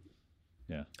 Well,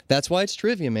 yeah. That's why it's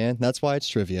trivia, man. That's why it's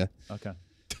trivia. Okay.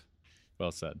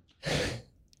 Well said.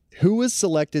 Who was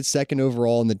selected second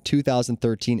overall in the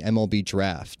 2013 MLB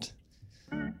draft?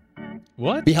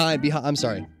 What? Behind, I'm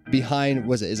sorry.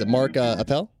 Behind, is it Mark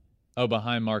Appel? Oh,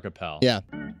 behind Mark Appel. Yeah.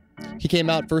 He came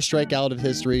out first strikeout of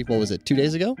history. What was it, 2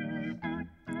 days ago?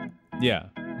 Yeah,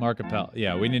 Mark Appel.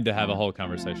 Yeah, we need to have a whole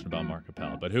conversation about Mark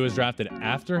Appel. But who was drafted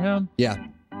after him? Yeah.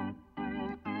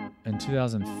 In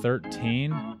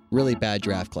 2013? Really bad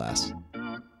draft class.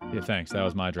 Yeah, thanks. That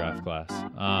was my draft class.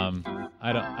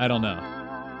 I don't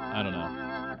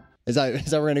know. Is that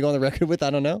what we're gonna go on the record with?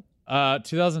 I don't know.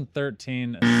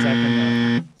 2013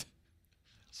 second.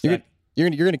 You're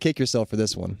gonna kick yourself for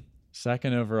this one.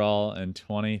 Second overall in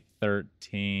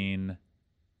 2013.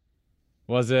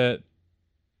 Was it?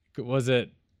 It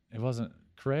wasn't.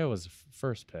 Correa was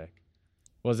first pick.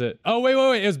 Was it? Oh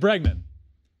wait. It was Bregman.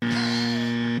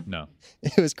 No.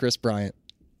 It was Chris Bryant.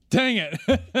 Dang it.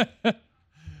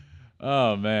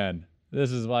 Oh man,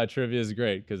 this is why trivia is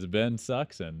great because Ben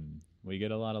sucks and we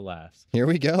get a lot of laughs. Here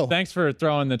we go. Thanks for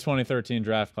throwing the 2013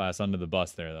 draft class under the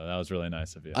bus there, though. That was really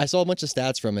nice of you. I saw a bunch of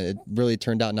stats from it. It really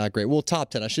turned out not great. Well,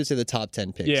 top 10. I should say the top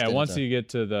 10 picks. Yeah, once you get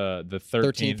to the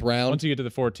 13th round. Once you get to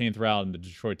the 14th round, the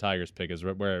Detroit Tigers pick is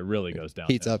where it really goes down.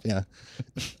 Heats up, yeah.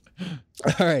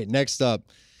 All right, next up.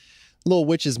 Little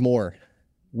which is more?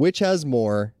 Which has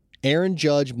more Aaron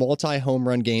Judge multi-home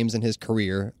run games in his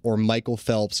career or Michael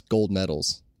Phelps gold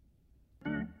medals?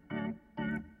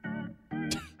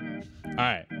 All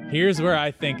right, here's where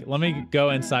I think, let me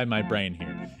go inside my brain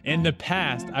here. In the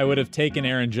past, I would have taken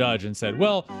Aaron Judge and said,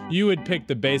 well, you would pick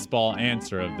the baseball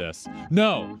answer of this.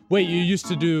 No, wait, you used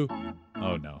to do...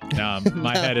 Oh, no. Now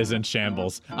my head is in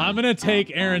shambles. I'm going to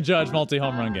take Aaron Judge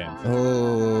multi-home run games.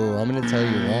 Oh, I'm going to tell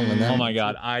you wrong on that. Oh, my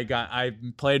God. I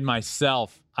played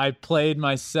myself.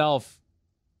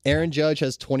 Aaron Judge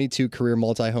has 22 career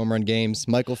multi-home run games.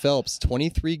 Michael Phelps,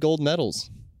 23 gold medals.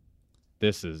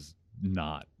 This is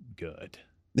not good.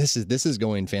 This is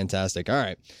going fantastic. All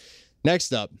right.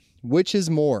 Next up, which is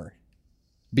more,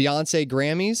 Beyonce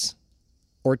Grammys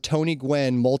or Tony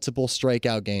Gwynn multiple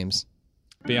strikeout games?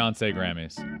 Beyonce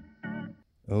Grammys.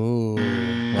 Oh,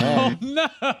 Oh no!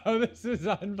 This is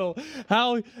unbelievable.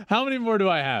 How many more do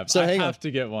I have? So I hang have on.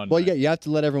 to get one. Well, right. you have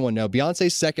to let everyone know.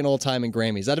 Beyonce's second all time in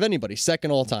Grammys. Out of anybody,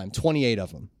 second all time, 28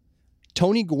 of them.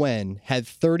 Tony Gwynn had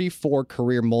 34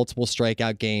 career multiple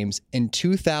strikeout games in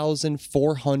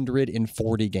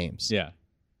 2,440 games. Yeah,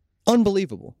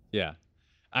 Unbelievable. yeah.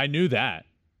 I knew that,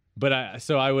 but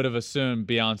I would have assumed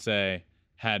Beyonce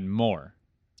had more.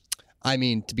 I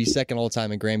mean, to be second all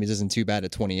time in Grammys isn't too bad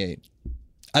at 28.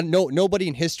 I know nobody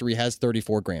in history has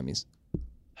 34 Grammys.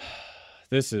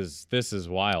 This is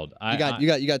wild. You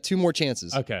got two more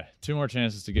chances. Okay, 2 more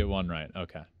chances to get one right.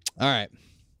 Okay. All right.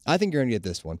 I think you're going to get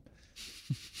this one.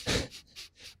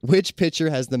 Which pitcher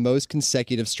has the most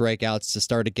consecutive strikeouts to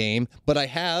start a game? But I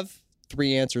have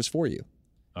 3 answers for you.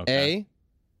 Okay. A,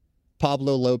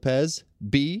 Pablo Lopez.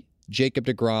 B, Jacob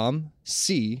deGrom.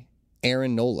 C,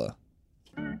 Aaron Nola.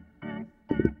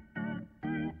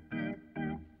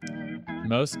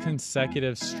 Most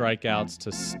consecutive strikeouts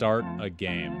to start a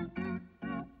game.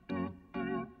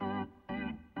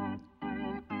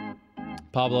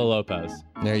 Pablo Lopez.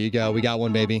 There you go. We got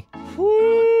one, baby.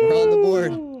 We're on the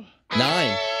board.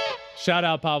 9. Shout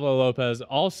out Pablo Lopez.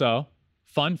 Also,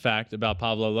 fun fact about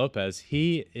Pablo Lopez,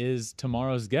 he is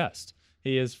tomorrow's guest.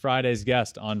 He is Friday's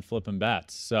guest on Flippin'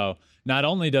 Bats. So not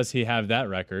only does he have that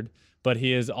record, but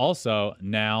he is also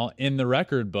now in the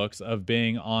record books of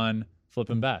being on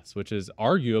Flippin' Bats, which is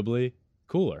arguably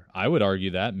cooler. I would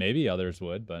argue that. Maybe others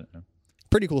would, but...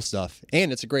 Pretty cool stuff.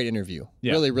 And it's a great interview.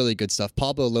 Yeah. Really, really good stuff.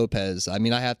 Pablo Lopez, I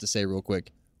mean, I have to say real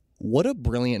quick, what a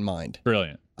brilliant mind.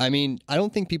 Brilliant. I mean, I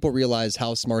don't think people realize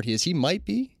how smart he is. He might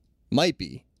be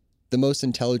the most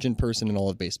intelligent person in all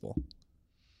of baseball.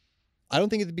 I don't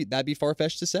think that'd be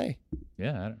far-fetched to say.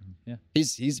 Yeah.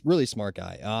 He's really smart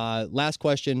guy. Last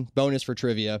question, bonus for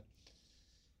trivia.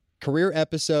 Career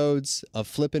episodes of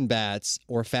Flippin' Bats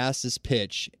or fastest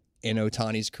pitch in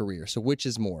Ohtani's career. So which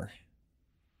is more?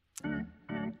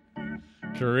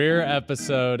 Career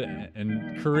episodes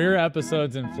in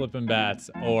Flippin' Bats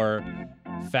or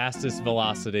fastest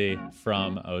velocity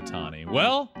from Ohtani.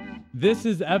 Well, this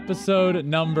is episode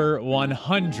number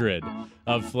 100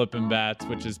 of Flippin' Bats,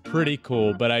 which is pretty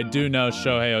cool, but I do know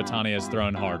Shohei Ohtani has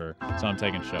thrown harder, so I'm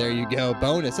taking Shohei. There you go.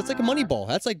 Bonus. That's like a money ball.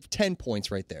 That's like 10 points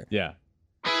right there. Yeah.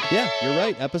 Yeah, you're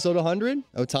right. Episode 100,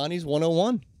 Ohtani's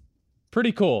 101.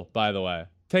 Pretty cool, by the way.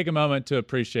 Take a moment to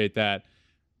appreciate that.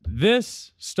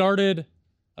 This started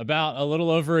about a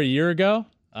little over a year ago,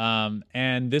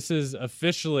 and this is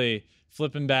officially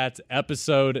Flippin' Bats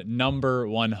episode number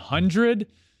 100,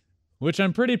 which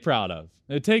I'm pretty proud of.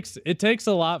 It takes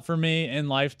a lot for me in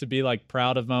life to be like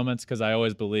proud of moments because I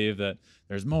always believe that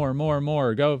there's more.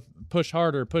 Go push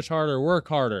harder, work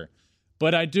harder.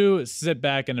 But I do sit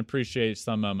back and appreciate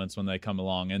some moments when they come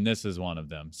along, and this is one of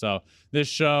them. So this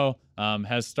show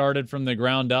has started from the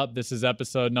ground up. This is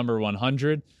episode number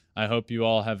 100. I hope you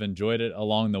all have enjoyed it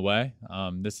along the way.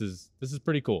 This is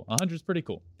pretty cool. 100 is pretty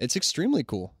cool. It's extremely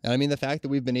cool. And I mean, the fact that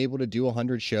we've been able to do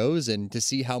 100 shows and to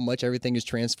see how much everything is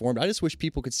transformed, I just wish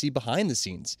people could see behind the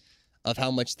scenes of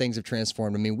how much things have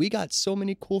transformed. I mean, we got so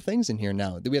many cool things in here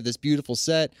now. We have this beautiful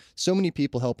set, so many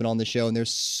people helping on the show, and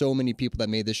there's so many people that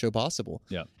made this show possible.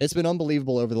 Yeah. It's been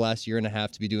unbelievable over the last year and a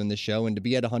half to be doing this show, and to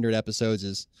be at 100 episodes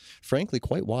is, frankly,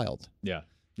 quite wild. Yeah,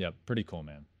 pretty cool,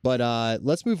 man. But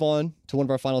let's move on to one of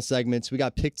our final segments. We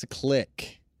got Pick to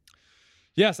Click.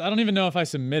 Yes, I don't even know if I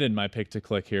submitted my pick to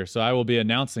click here, so I will be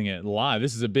announcing it live.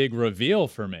 This is a big reveal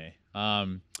for me.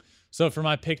 So for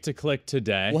my pick to click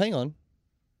today... Well, hang on.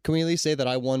 Can we at least say that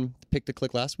I won Pick to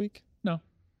Click last week? No.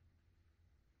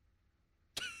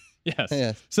 Yes.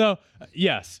 Yeah. So,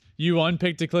 yes, you won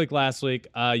pick to click last week.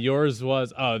 Yours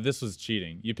was, this was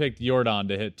cheating. You picked Yordan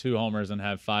to hit 2 homers and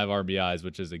have 5 RBIs,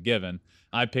 which is a given.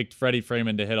 I picked Freddie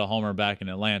Freeman to hit a homer back in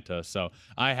Atlanta. So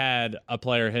I had a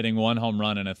player hitting 1 home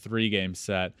run in a 3-game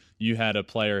set. You had a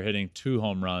player hitting 2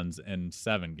 home runs in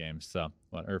 7 games. So,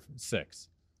 or 6.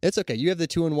 It's okay. You have the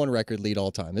 2-1 record lead all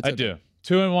time. I do.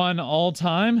 2-1 all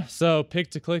time. So pick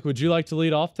to click. Would you like to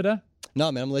lead off today?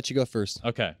 No, man. I'm going to let you go first.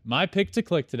 Okay. My pick to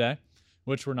click today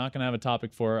which we're not going to have a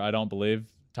topic for, I don't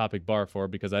believe, topic bar for,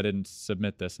 because I didn't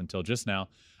submit this until just now.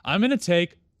 I'm going to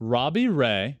take Robbie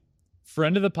Ray,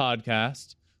 friend of the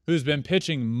podcast, who's been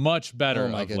pitching much better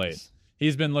of late.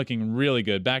 He's been looking really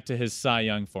good, back to his Cy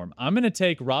Young form. I'm going to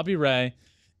take Robbie Ray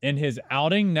in his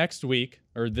outing next week,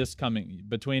 or this coming,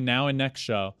 between now and next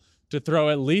show, to throw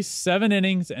at least 7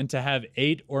 innings and to have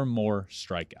 8 or more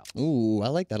strikeouts. Ooh, I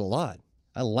like that a lot.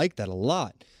 I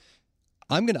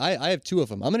have 2 of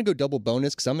them. I'm gonna go double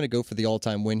bonus because I'm gonna go for the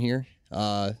all-time win here.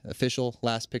 Official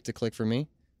last pick to click for me.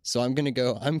 So I'm gonna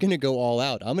go all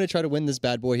out. I'm gonna try to win this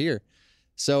bad boy here.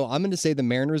 So I'm gonna say the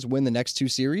Mariners win the next 2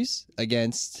 series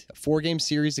against a 4-game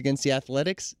series against the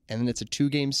Athletics, and then it's a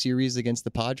 2-game series against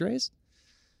the Padres.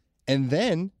 And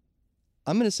then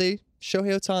I'm gonna say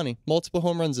Shohei Ohtani, multiple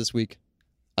home runs this week.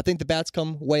 I think the bats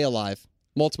come way alive.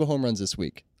 Multiple home runs this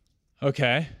week.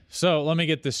 Okay, so let me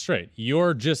get this straight.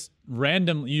 You're just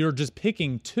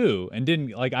picking 2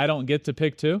 and I don't get to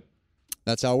pick 2?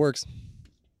 That's how it works.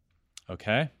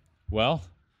 Okay, well,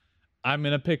 I'm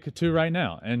going to pick 2 right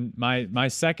now. And my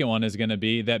second one is going to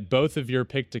be that both of your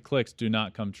pick to clicks do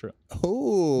not come true.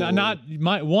 Oh.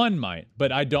 One might,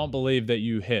 but I don't believe that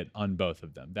you hit on both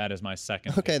of them. That is my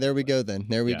second. Okay, there we go then.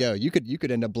 There we go. You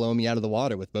could end up blowing me out of the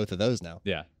water with both of those now.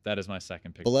 Yeah, that is my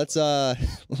second pick. But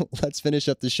let's finish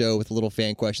up the show with a little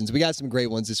fan questions. We got some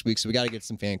great ones this week, so we got to get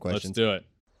some fan questions. Let's do it.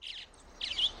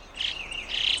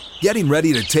 Getting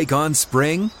ready to take on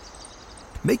spring?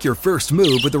 Make your first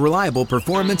move with the reliable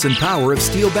performance and power of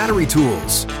Steel battery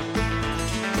tools.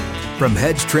 From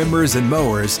hedge trimmers and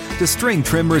mowers to string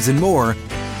trimmers and more,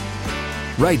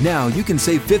 right now you can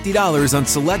save $50 on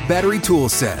select battery tool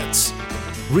sets.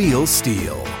 Real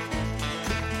Steel.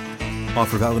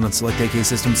 Offer valid on select AK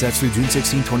system sets through June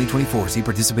 16, 2024. See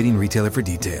participating retailer for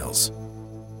details.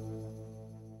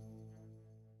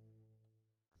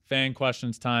 Fan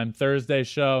questions time. Thursday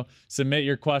show. Submit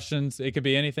your questions. It could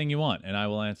be anything you want, and I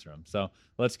will answer them. So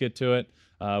let's get to it.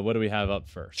 What do we have up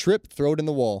first? Trip, throw it in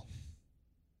the wall.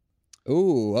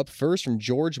 Ooh, up first from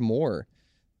George Moore.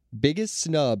 Biggest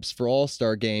snubs for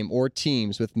All-Star game or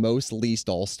teams with most least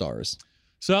All-Stars?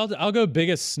 So I'll go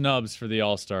biggest snubs for the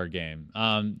All-Star game.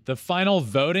 The final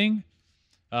voting,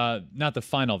 not the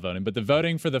final voting, but the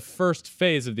voting for the first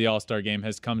phase of the All-Star game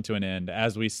has come to an end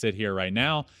as we sit here right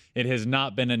now. It has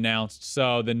not been announced.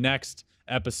 So the next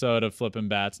episode of Flippin'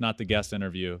 Bats, not the guest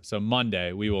interview. So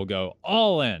Monday, we will go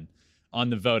all in on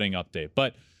the voting update.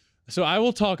 But so I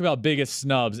will talk about biggest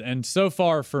snubs. And so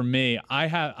far for me,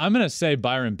 I'm going to say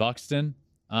Byron Buxton.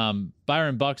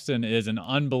 Byron Buxton is an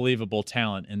unbelievable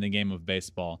talent in the game of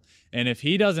baseball. And if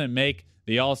he doesn't make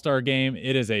the All-Star game,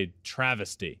 it is a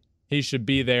travesty. He should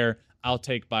be there. I'll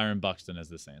take Byron Buxton as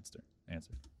this answer.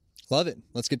 Love it.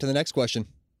 Let's get to the next question.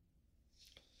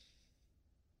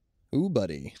 Ooh,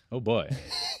 buddy. Oh, boy.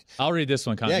 I'll read this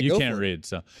one. Yeah, you can't read.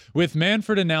 So, with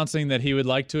Manfred announcing that he would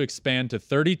like to expand to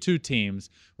 32 teams,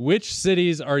 which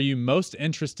cities are you most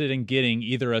interested in getting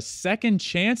either a second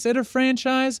chance at a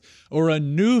franchise or a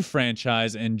new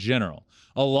franchise in general?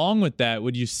 Along with that,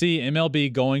 would you see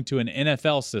MLB going to an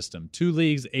NFL system? 2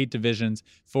 leagues, 8 divisions,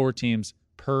 4 teams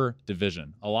per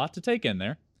division. A lot to take in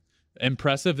there.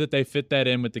 Impressive that they fit that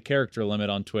in with the character limit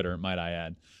on Twitter, might I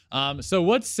add. So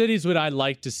what cities would I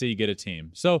like to see get a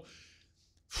team? So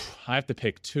I have to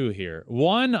pick 2 here.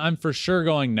 One, I'm for sure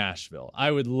going Nashville.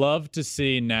 I would love to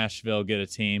see Nashville get a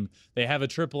team. They have a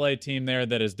AAA team there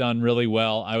that has done really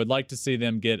well. I would like to see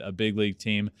them get a big league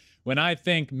team. When I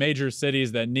think major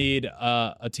cities that need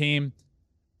a team,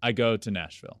 I go to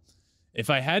Nashville. If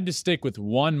I had to stick with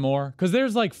one more, because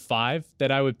there's like 5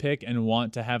 that I would pick and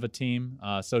want to have a team.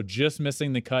 So just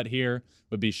missing the cut here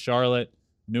would be Charlotte,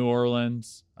 New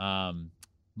Orleans,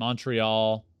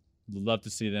 Montreal. Would love to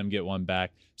see them get one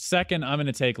back. Second, I'm going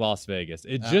to take Las Vegas.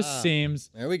 It just seems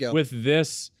there we go. with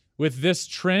this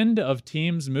trend of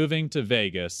teams moving to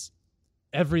Vegas,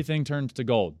 everything turns to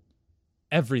gold.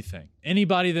 Everything.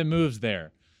 Anybody that moves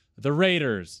there. The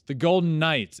Raiders, the Golden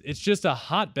Knights. It's just a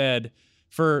hotbed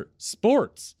for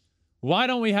sports. Why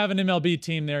don't we have an MLB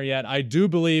team there yet? I do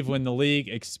believe when the league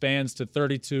expands to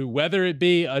 32, whether it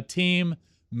be a team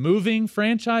moving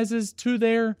franchises to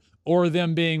there or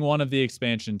them being one of the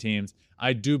expansion teams,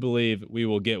 I do believe we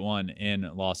will get one in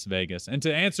Las Vegas. And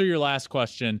to answer your last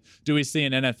question, do we see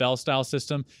an NFL-style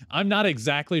system? I'm not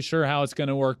exactly sure how it's going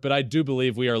to work, but I do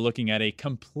believe we are looking at a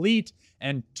complete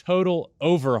and total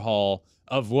overhaul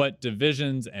of what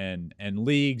divisions and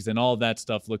leagues and all of that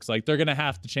stuff looks like. They're going to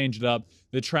have to change it up.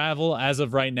 The travel, as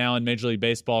of right now in Major League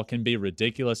Baseball, can be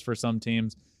ridiculous for some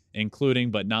teams.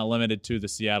 including but not limited to the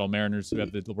Seattle Mariners, who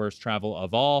have the worst travel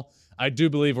of all. I do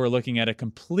believe we're looking at a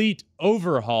complete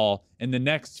overhaul in the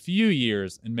next few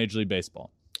years in Major League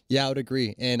Baseball. Yeah, I would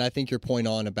agree. And I think your point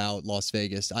on about Las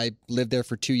Vegas. I lived there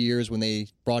for 2 years when they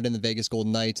brought in the Vegas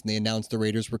Golden Knights and they announced the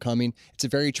Raiders were coming. It's a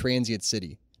very transient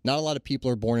city. Not a lot of people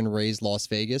are born and raised Las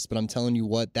Vegas, but I'm telling you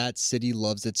what, that city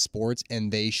loves its sports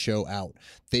and they show out.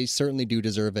 They certainly do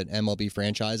deserve an MLB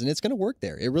franchise, and it's going to work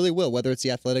there. It really will, whether it's the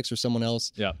Athletics or someone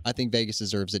else. Yeah. I think Vegas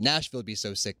deserves it. Nashville would be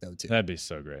so sick, though, too. That'd be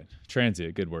so great.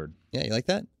 Transient, good word. Yeah, you like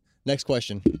that? Next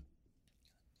question.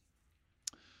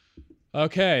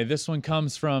 Okay, this one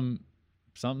comes from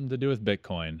something to do with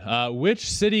Bitcoin. Which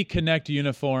City Connect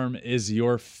uniform is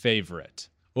your favorite?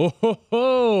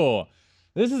 Oh,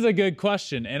 this is a good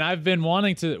question, and I've been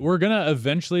wanting to. We're gonna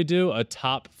eventually do a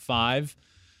top 5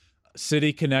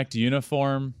 City Connect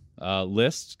uniform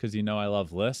list, because you know I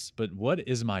love lists. But what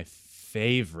is my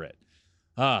favorite?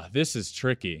 This is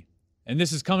tricky, and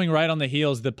this is coming right on the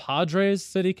heels. The Padres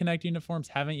City Connect uniforms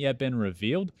haven't yet been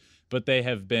revealed, but they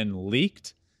have been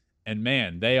leaked, and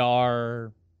man, they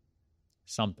are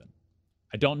something.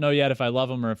 I don't know yet if I love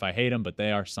them or if I hate them, but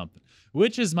they are something.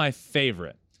 Which is my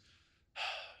favorite?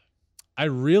 I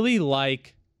really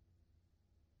like.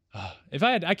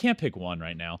 I can't pick one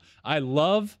right now. I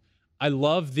love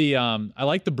the. I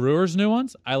like the Brewers' new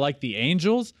ones. I like the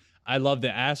Angels. I love the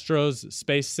Astros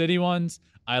Space City ones.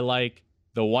 I like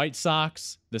the White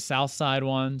Sox, the South Side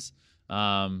ones.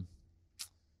 What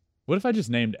if I just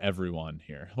named everyone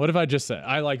here? What if I just said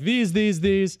I like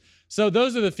these? So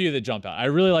those are the few that jump out. I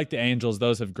really like the Angels.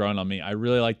 Those have grown on me. I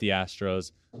really like the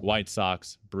Astros, White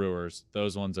Sox, Brewers.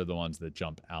 Those ones are the ones that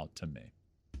jump out to me.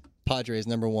 Padres,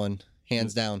 number 1,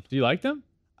 hands down. Do you like them?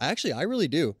 I really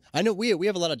do. I know we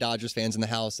have a lot of Dodgers fans in the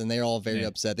house, and they're all very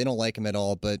upset. They don't like him at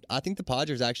all, but I think the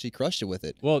Padres actually crushed it with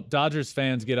it. Well, Dodgers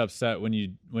fans get upset when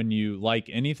you like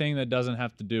anything that doesn't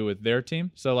have to do with their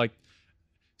team.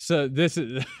 So this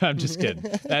is, I'm just kidding.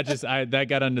 That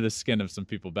got under the skin of some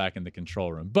people back in the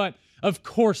control room. But of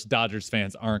course, Dodgers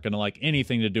fans aren't going to like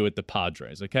anything to do with the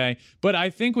Padres, okay? But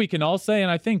I think we can all say,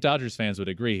 and I think Dodgers fans would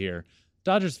agree here,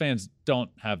 Dodgers fans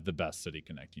don't have the best City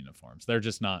Connect uniforms. They're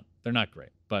just not, they're not great.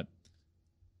 But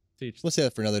let's say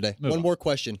that for another day. One more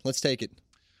question. Let's take it.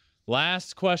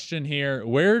 Last question here.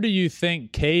 Where do you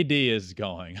think KD is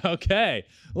going? Okay,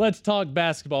 let's talk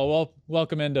basketball. Well,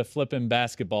 welcome into Flipping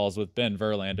Basketballs with Ben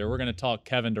Verlander. We're going to talk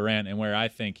Kevin Durant and where I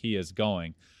think he is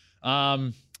going.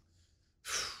 Where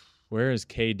is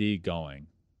KD going?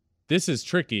 This is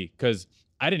tricky because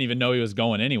I didn't even know he was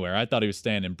going anywhere. I thought he was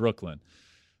staying in Brooklyn.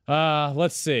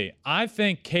 Let's see. I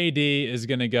think KD is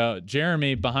going to go.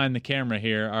 Jeremy behind the camera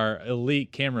here, our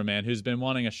elite cameraman who's been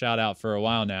wanting a shout out for a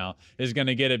while now, is going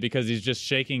to get it because he's just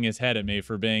shaking his head at me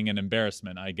for being an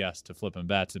embarrassment, I guess, to flipping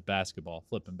bats at basketball,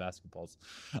 flipping basketballs.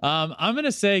 I'm going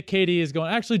to say KD is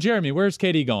going. Actually, Jeremy, where's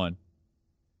KD going?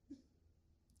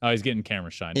 Oh, he's getting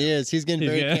camera shy now. He is. He's getting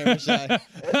camera shy.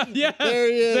 Yeah,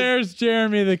 there he is. There's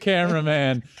Jeremy, the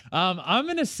cameraman. I'm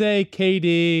going to say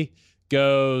KD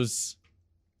goes.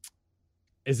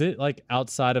 Is it like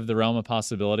outside of the realm of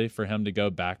possibility for him to go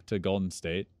back to Golden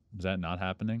State? Is that not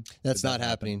happening? That's not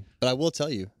happening. But I will tell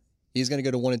you, he's going to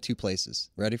go to one of 2 places.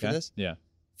 Ready for this? Yeah.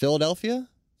 Philadelphia,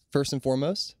 first and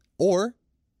foremost, or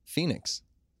Phoenix.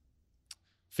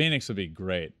 Phoenix would be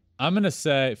great. I'm going to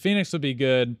say Phoenix would be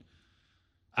good.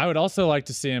 I would also like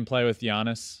to see him play with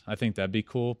Giannis. I think that'd be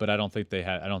cool, but I don't think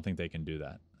they can do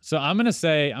that. So I'm going to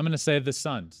say the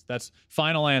Suns. That's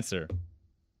final answer.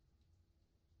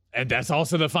 And that's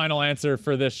also the final answer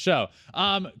for this show.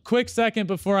 Quick second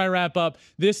before I wrap up.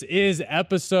 This is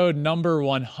episode number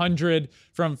 100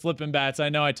 from Flippin' Bats. I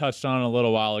know I touched on it a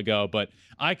little while ago, but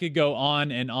I could go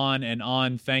on and on and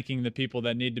on thanking the people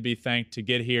that need to be thanked to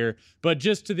get here. But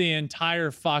just to the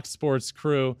entire Fox Sports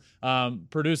crew,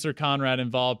 producer Conrad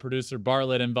involved, producer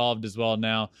Bartlett involved as well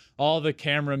now, all the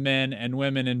cameramen and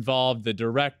women involved, the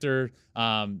director,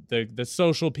 the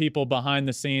social people behind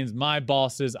the scenes, my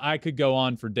bosses. I could go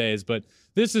on for days, but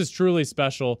this is truly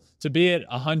special to be at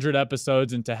 100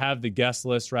 episodes and to have the guest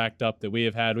list racked up that we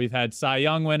have had. We've had Cy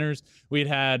Young winners, we've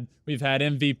had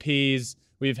MVPs,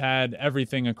 we've had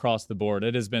everything across the board.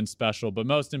 It has been special, but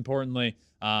most importantly,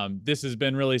 this has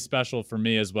been really special for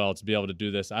me as well to be able to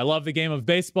do this. I love the game of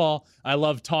baseball. I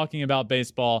love talking about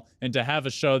baseball, and to have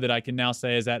a show that I can now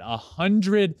say is at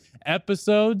 100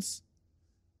 episodes.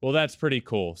 Well, that's pretty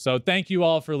cool. So thank you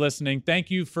all for listening.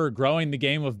 Thank you for growing the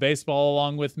game of baseball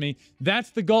along with me. That's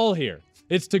the goal here.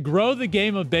 It's to grow the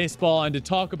game of baseball and to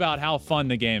talk about how fun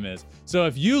the game is. So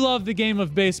if you love the game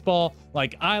of baseball,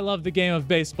 like I love the game of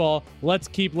baseball, let's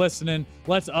keep listening.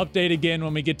 Let's update again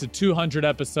when we get to 200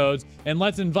 episodes, and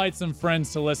let's invite some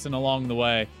friends to listen along the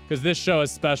way, because this show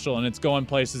is special and it's going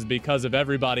places because of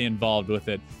everybody involved with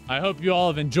it. I hope you all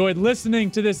have enjoyed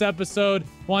listening to this episode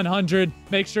 100.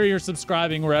 Make sure you're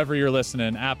subscribing wherever you're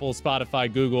listening. Apple,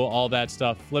 Spotify, Google, all that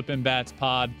stuff. Flippin' Bats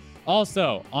Pod.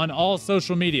 Also, on all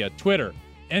social media, Twitter,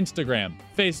 Instagram,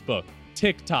 Facebook,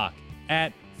 TikTok,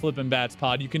 at Flippin' Bats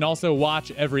Pod. You can also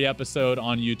watch every episode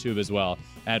on YouTube as well,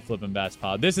 at Flippin' Bats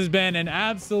Pod. This has been an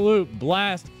absolute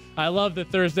blast. I love the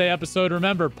Thursday episode.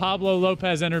 Remember, Pablo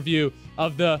Lopez interview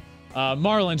of the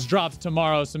Marlins drops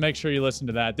tomorrow, so make sure you listen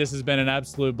to that. This has been an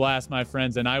absolute blast, my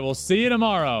friends, and I will see you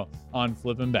tomorrow on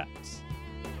Flippin' Bats.